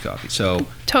fucking drinks coffee. So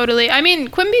Totally. I mean,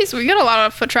 Quimby's, we get a lot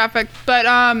of foot traffic, but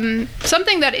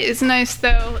something that is nice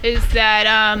though is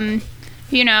that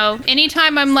you know,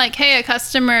 anytime I'm like, hey, a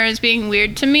customer is being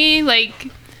weird to me,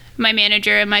 like my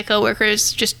manager and my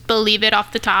coworkers just believe it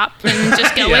off the top and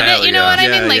just go with it. You know what I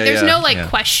mean? Like, there's no like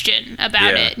question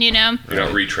about it. You know? You're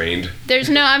not retrained.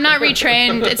 I'm not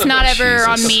retrained. It's not ever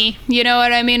on me. You know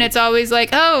what I mean? It's always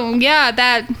like, oh yeah,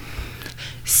 that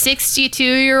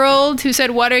 62-year-old who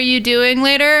said, "What are you doing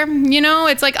later?" You know,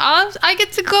 it's like I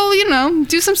get to go, you know,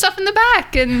 do some stuff in the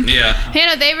back, and you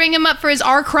know, they ring him up for his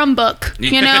R. Crumb book,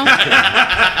 you know,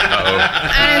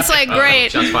 and it's like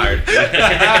great. Shots fired.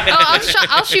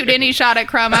 I'll shoot any shot at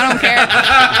Crumb. I don't care.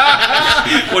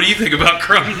 What do you think about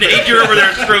Crumb, Nate? You're over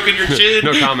there stroking your chin.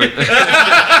 No comment.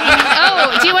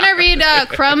 Oh, do you want to read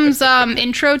Crumb's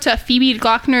intro to Phoebe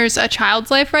Glockner's A Child's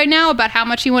Life right now about how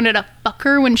much he wanted to fuck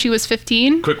her when she was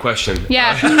 15? Quick question.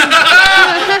 Yeah.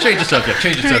 Change the subject.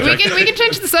 We can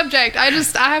change the subject. I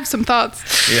have some thoughts.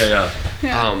 Yeah.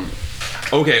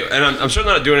 Okay, and I'm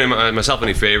certainly not doing myself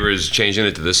any favors changing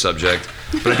it to this subject,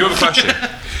 but I do have a question.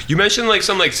 You mentioned like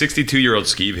some like 62-year-old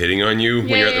skeeve hitting on you when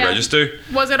you're at the register.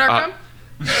 Was it our Crumb?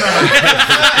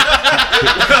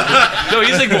 No,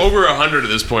 he's like over 100 at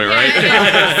this point, right?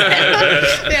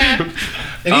 Yeah.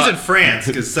 And he's in France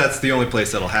because that's the only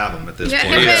place that'll have him at this point.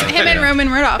 Him and Roman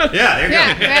Murdoch. Yeah, there you go.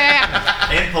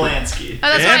 And Polanski. Oh,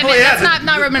 that's what I meant. That's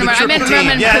not Roman Murdoch. I meant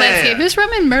Roman Polanski. Who's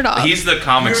Roman Murdoch? He's the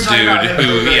comics dude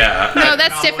who, No,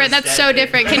 that's different. That's so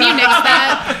different. Can you nix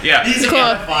that? Yeah. It's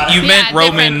cool. You meant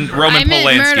Roman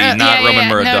Polanski, not Roman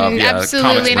Murdoch. No,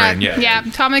 absolutely Comics not.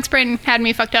 Brain, Comics Brain had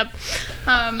me fucked up.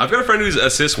 I've got a friend who's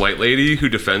a cis white lady who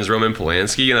defends Roman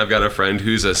Polanski, and I've got a friend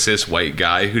who's a cis white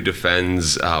guy who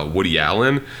defends Woody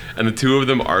Allen, and the two of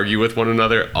them argue with one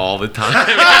another all the time.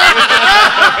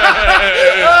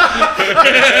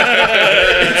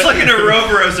 It's like an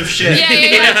Ouroboros of shit. Yeah.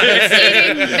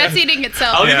 That's eating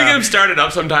itself. I'll even get them started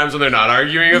up sometimes when they're not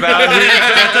arguing about it.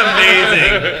 That's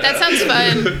amazing. That sounds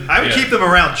fun. I would keep them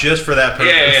around just for that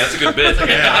purpose. Yeah, that's a good bit.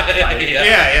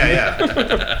 Yeah.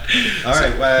 All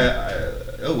right.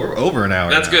 We're over an hour.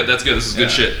 That's now. good. This is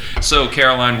good shit. So,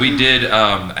 Caroline, we did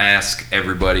ask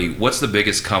everybody, what's the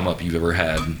biggest come up you've ever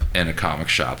had in a comic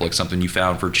shop? Like something you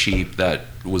found for cheap that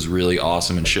was really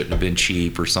awesome and shouldn't have been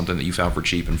cheap, or something that you found for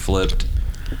cheap and flipped?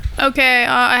 Okay,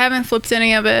 I haven't flipped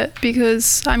any of it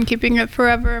because I'm keeping it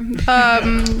forever.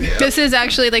 This is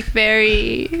actually like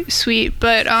very sweet,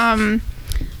 but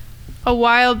a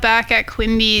while back at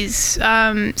Quimby's,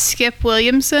 Skip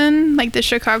Williamson, like the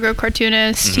Chicago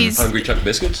cartoonist, he's Hungry Chuck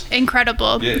Biscuits?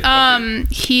 incredible. Yeah,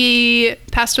 He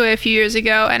passed away a few years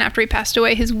ago, and after he passed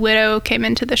away, his widow came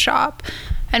into the shop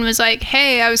and was like,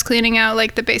 hey, I was cleaning out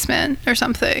like the basement or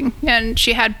something, and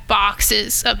she had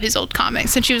boxes of his old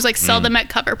comics, and she was like, sell them at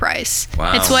cover price.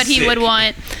 Wow. It's what he would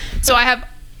want. So I have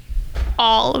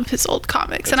all of his old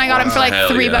comics, and I got them for like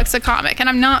 $3 a comic, and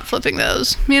I'm not flipping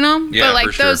those, you know. Yeah, but like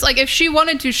for sure. those, like if she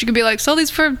wanted to, she could be like, sell these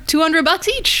for $200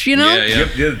 each, you know. Yeah.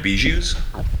 Do you have Bijoux?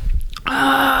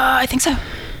 I think so.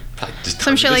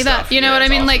 Some shit like that. You know what I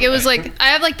mean? Awesome. Like it was like I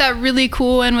have like that really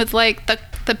cool one with like the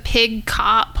pig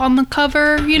cop on the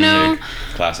cover, you know.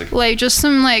 Classic. Like just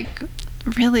some like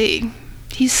really,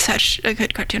 he's such a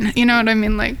good cartoon. You know what I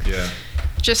mean? Like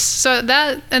just so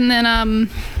that, and then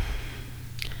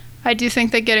I do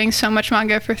think that getting so much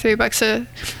manga for $3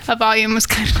 a volume was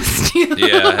kind of a steal. Yeah,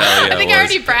 hell yeah, I think I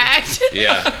already bragged.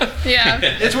 Yeah. Yeah.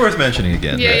 It's worth mentioning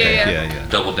again. Yeah.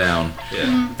 Double down.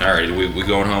 Yeah. All right, we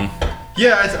going home?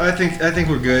 Yeah, I think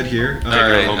we're good here. All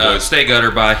right, stay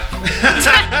gutter, bye.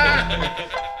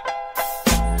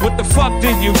 What the fuck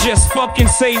did you just fucking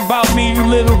say about me, you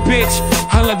little bitch?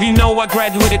 I'll have you know I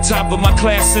graduated top of my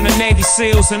class in the Navy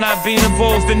SEALs, and I've been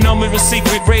involved in numerous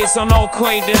secret raids on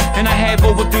Al-Qaeda, and I have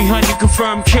over 300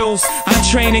 confirmed kills. I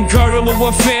train in guerrilla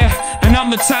warfare, and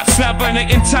I'm the top sniper in the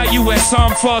entire U.S.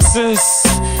 Armed Forces.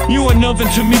 You are nothing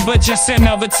to me but just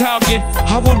another target.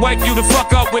 I will wipe you the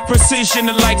fuck up with precision,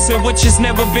 the likes of which has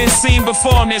never been seen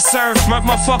before on this earth. Mark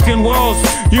my fucking world.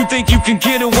 You think you can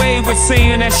get away with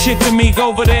saying that shit to me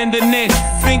over the internet?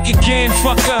 Think again,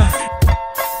 fucker.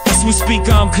 As we speak,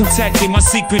 I'm contacting my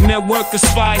secret network of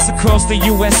spies across the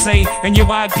USA, and your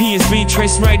IP is being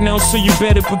traced right now, so you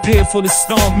better prepare for the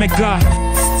storm, my God.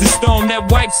 The storm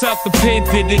that wipes out the pit,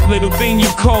 did it little thing you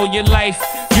call your life.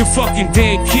 You fucking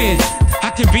dead kid. I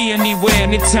can be anywhere,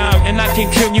 anytime, and I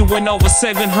can kill you in over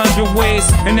 700 ways.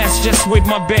 And that's just with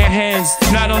my bare hands.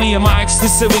 Not only am I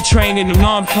extensively trained in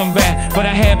armed combat, but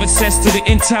I have access to the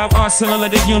entire arsenal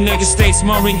of the United States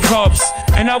Marine Corps.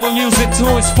 And I will use it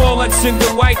to its fullest and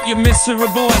to wipe your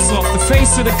miserable ass off the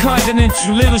face of the continent,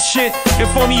 you little shit.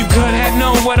 If only you could have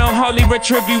known what unholy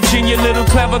retribution your little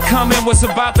clever comment was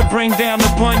about to bring down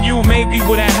upon you. Maybe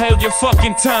would have held your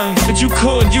fucking tongue, but you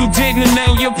could, you didn't, and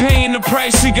now you're paying the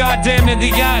price. You goddamn it,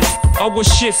 the odds. Oh, was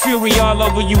shit fury all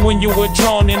over you when you were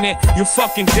drawn in it. You're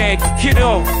fucking dead,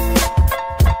 kiddo.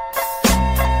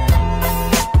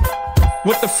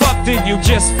 What the fuck did you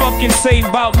just fucking say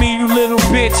about me, you little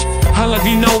bitch? I'll have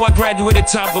you know I graduated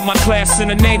top of my class in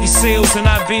the Navy SEALs, and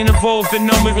I've been involved in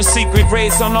numerous secret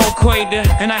raids on Al-Qaeda,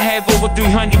 and I have over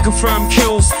 300 confirmed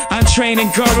kills. I'm trained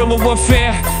in guerrilla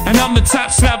warfare, and I'm the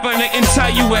top sniper in the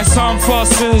entire U.S. Armed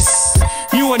Forces.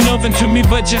 You are nothing to me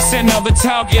but just another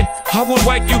target. I will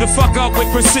wipe you the fuck out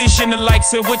with precision, the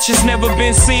likes of which has never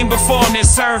been seen before on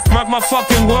this earth. Mark my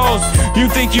fucking words. You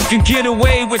think you can get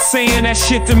away with saying that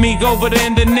shit to me over the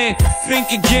internet?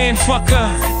 Think again,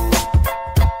 fucker.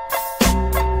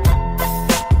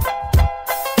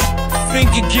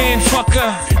 Think again,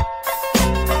 fucker.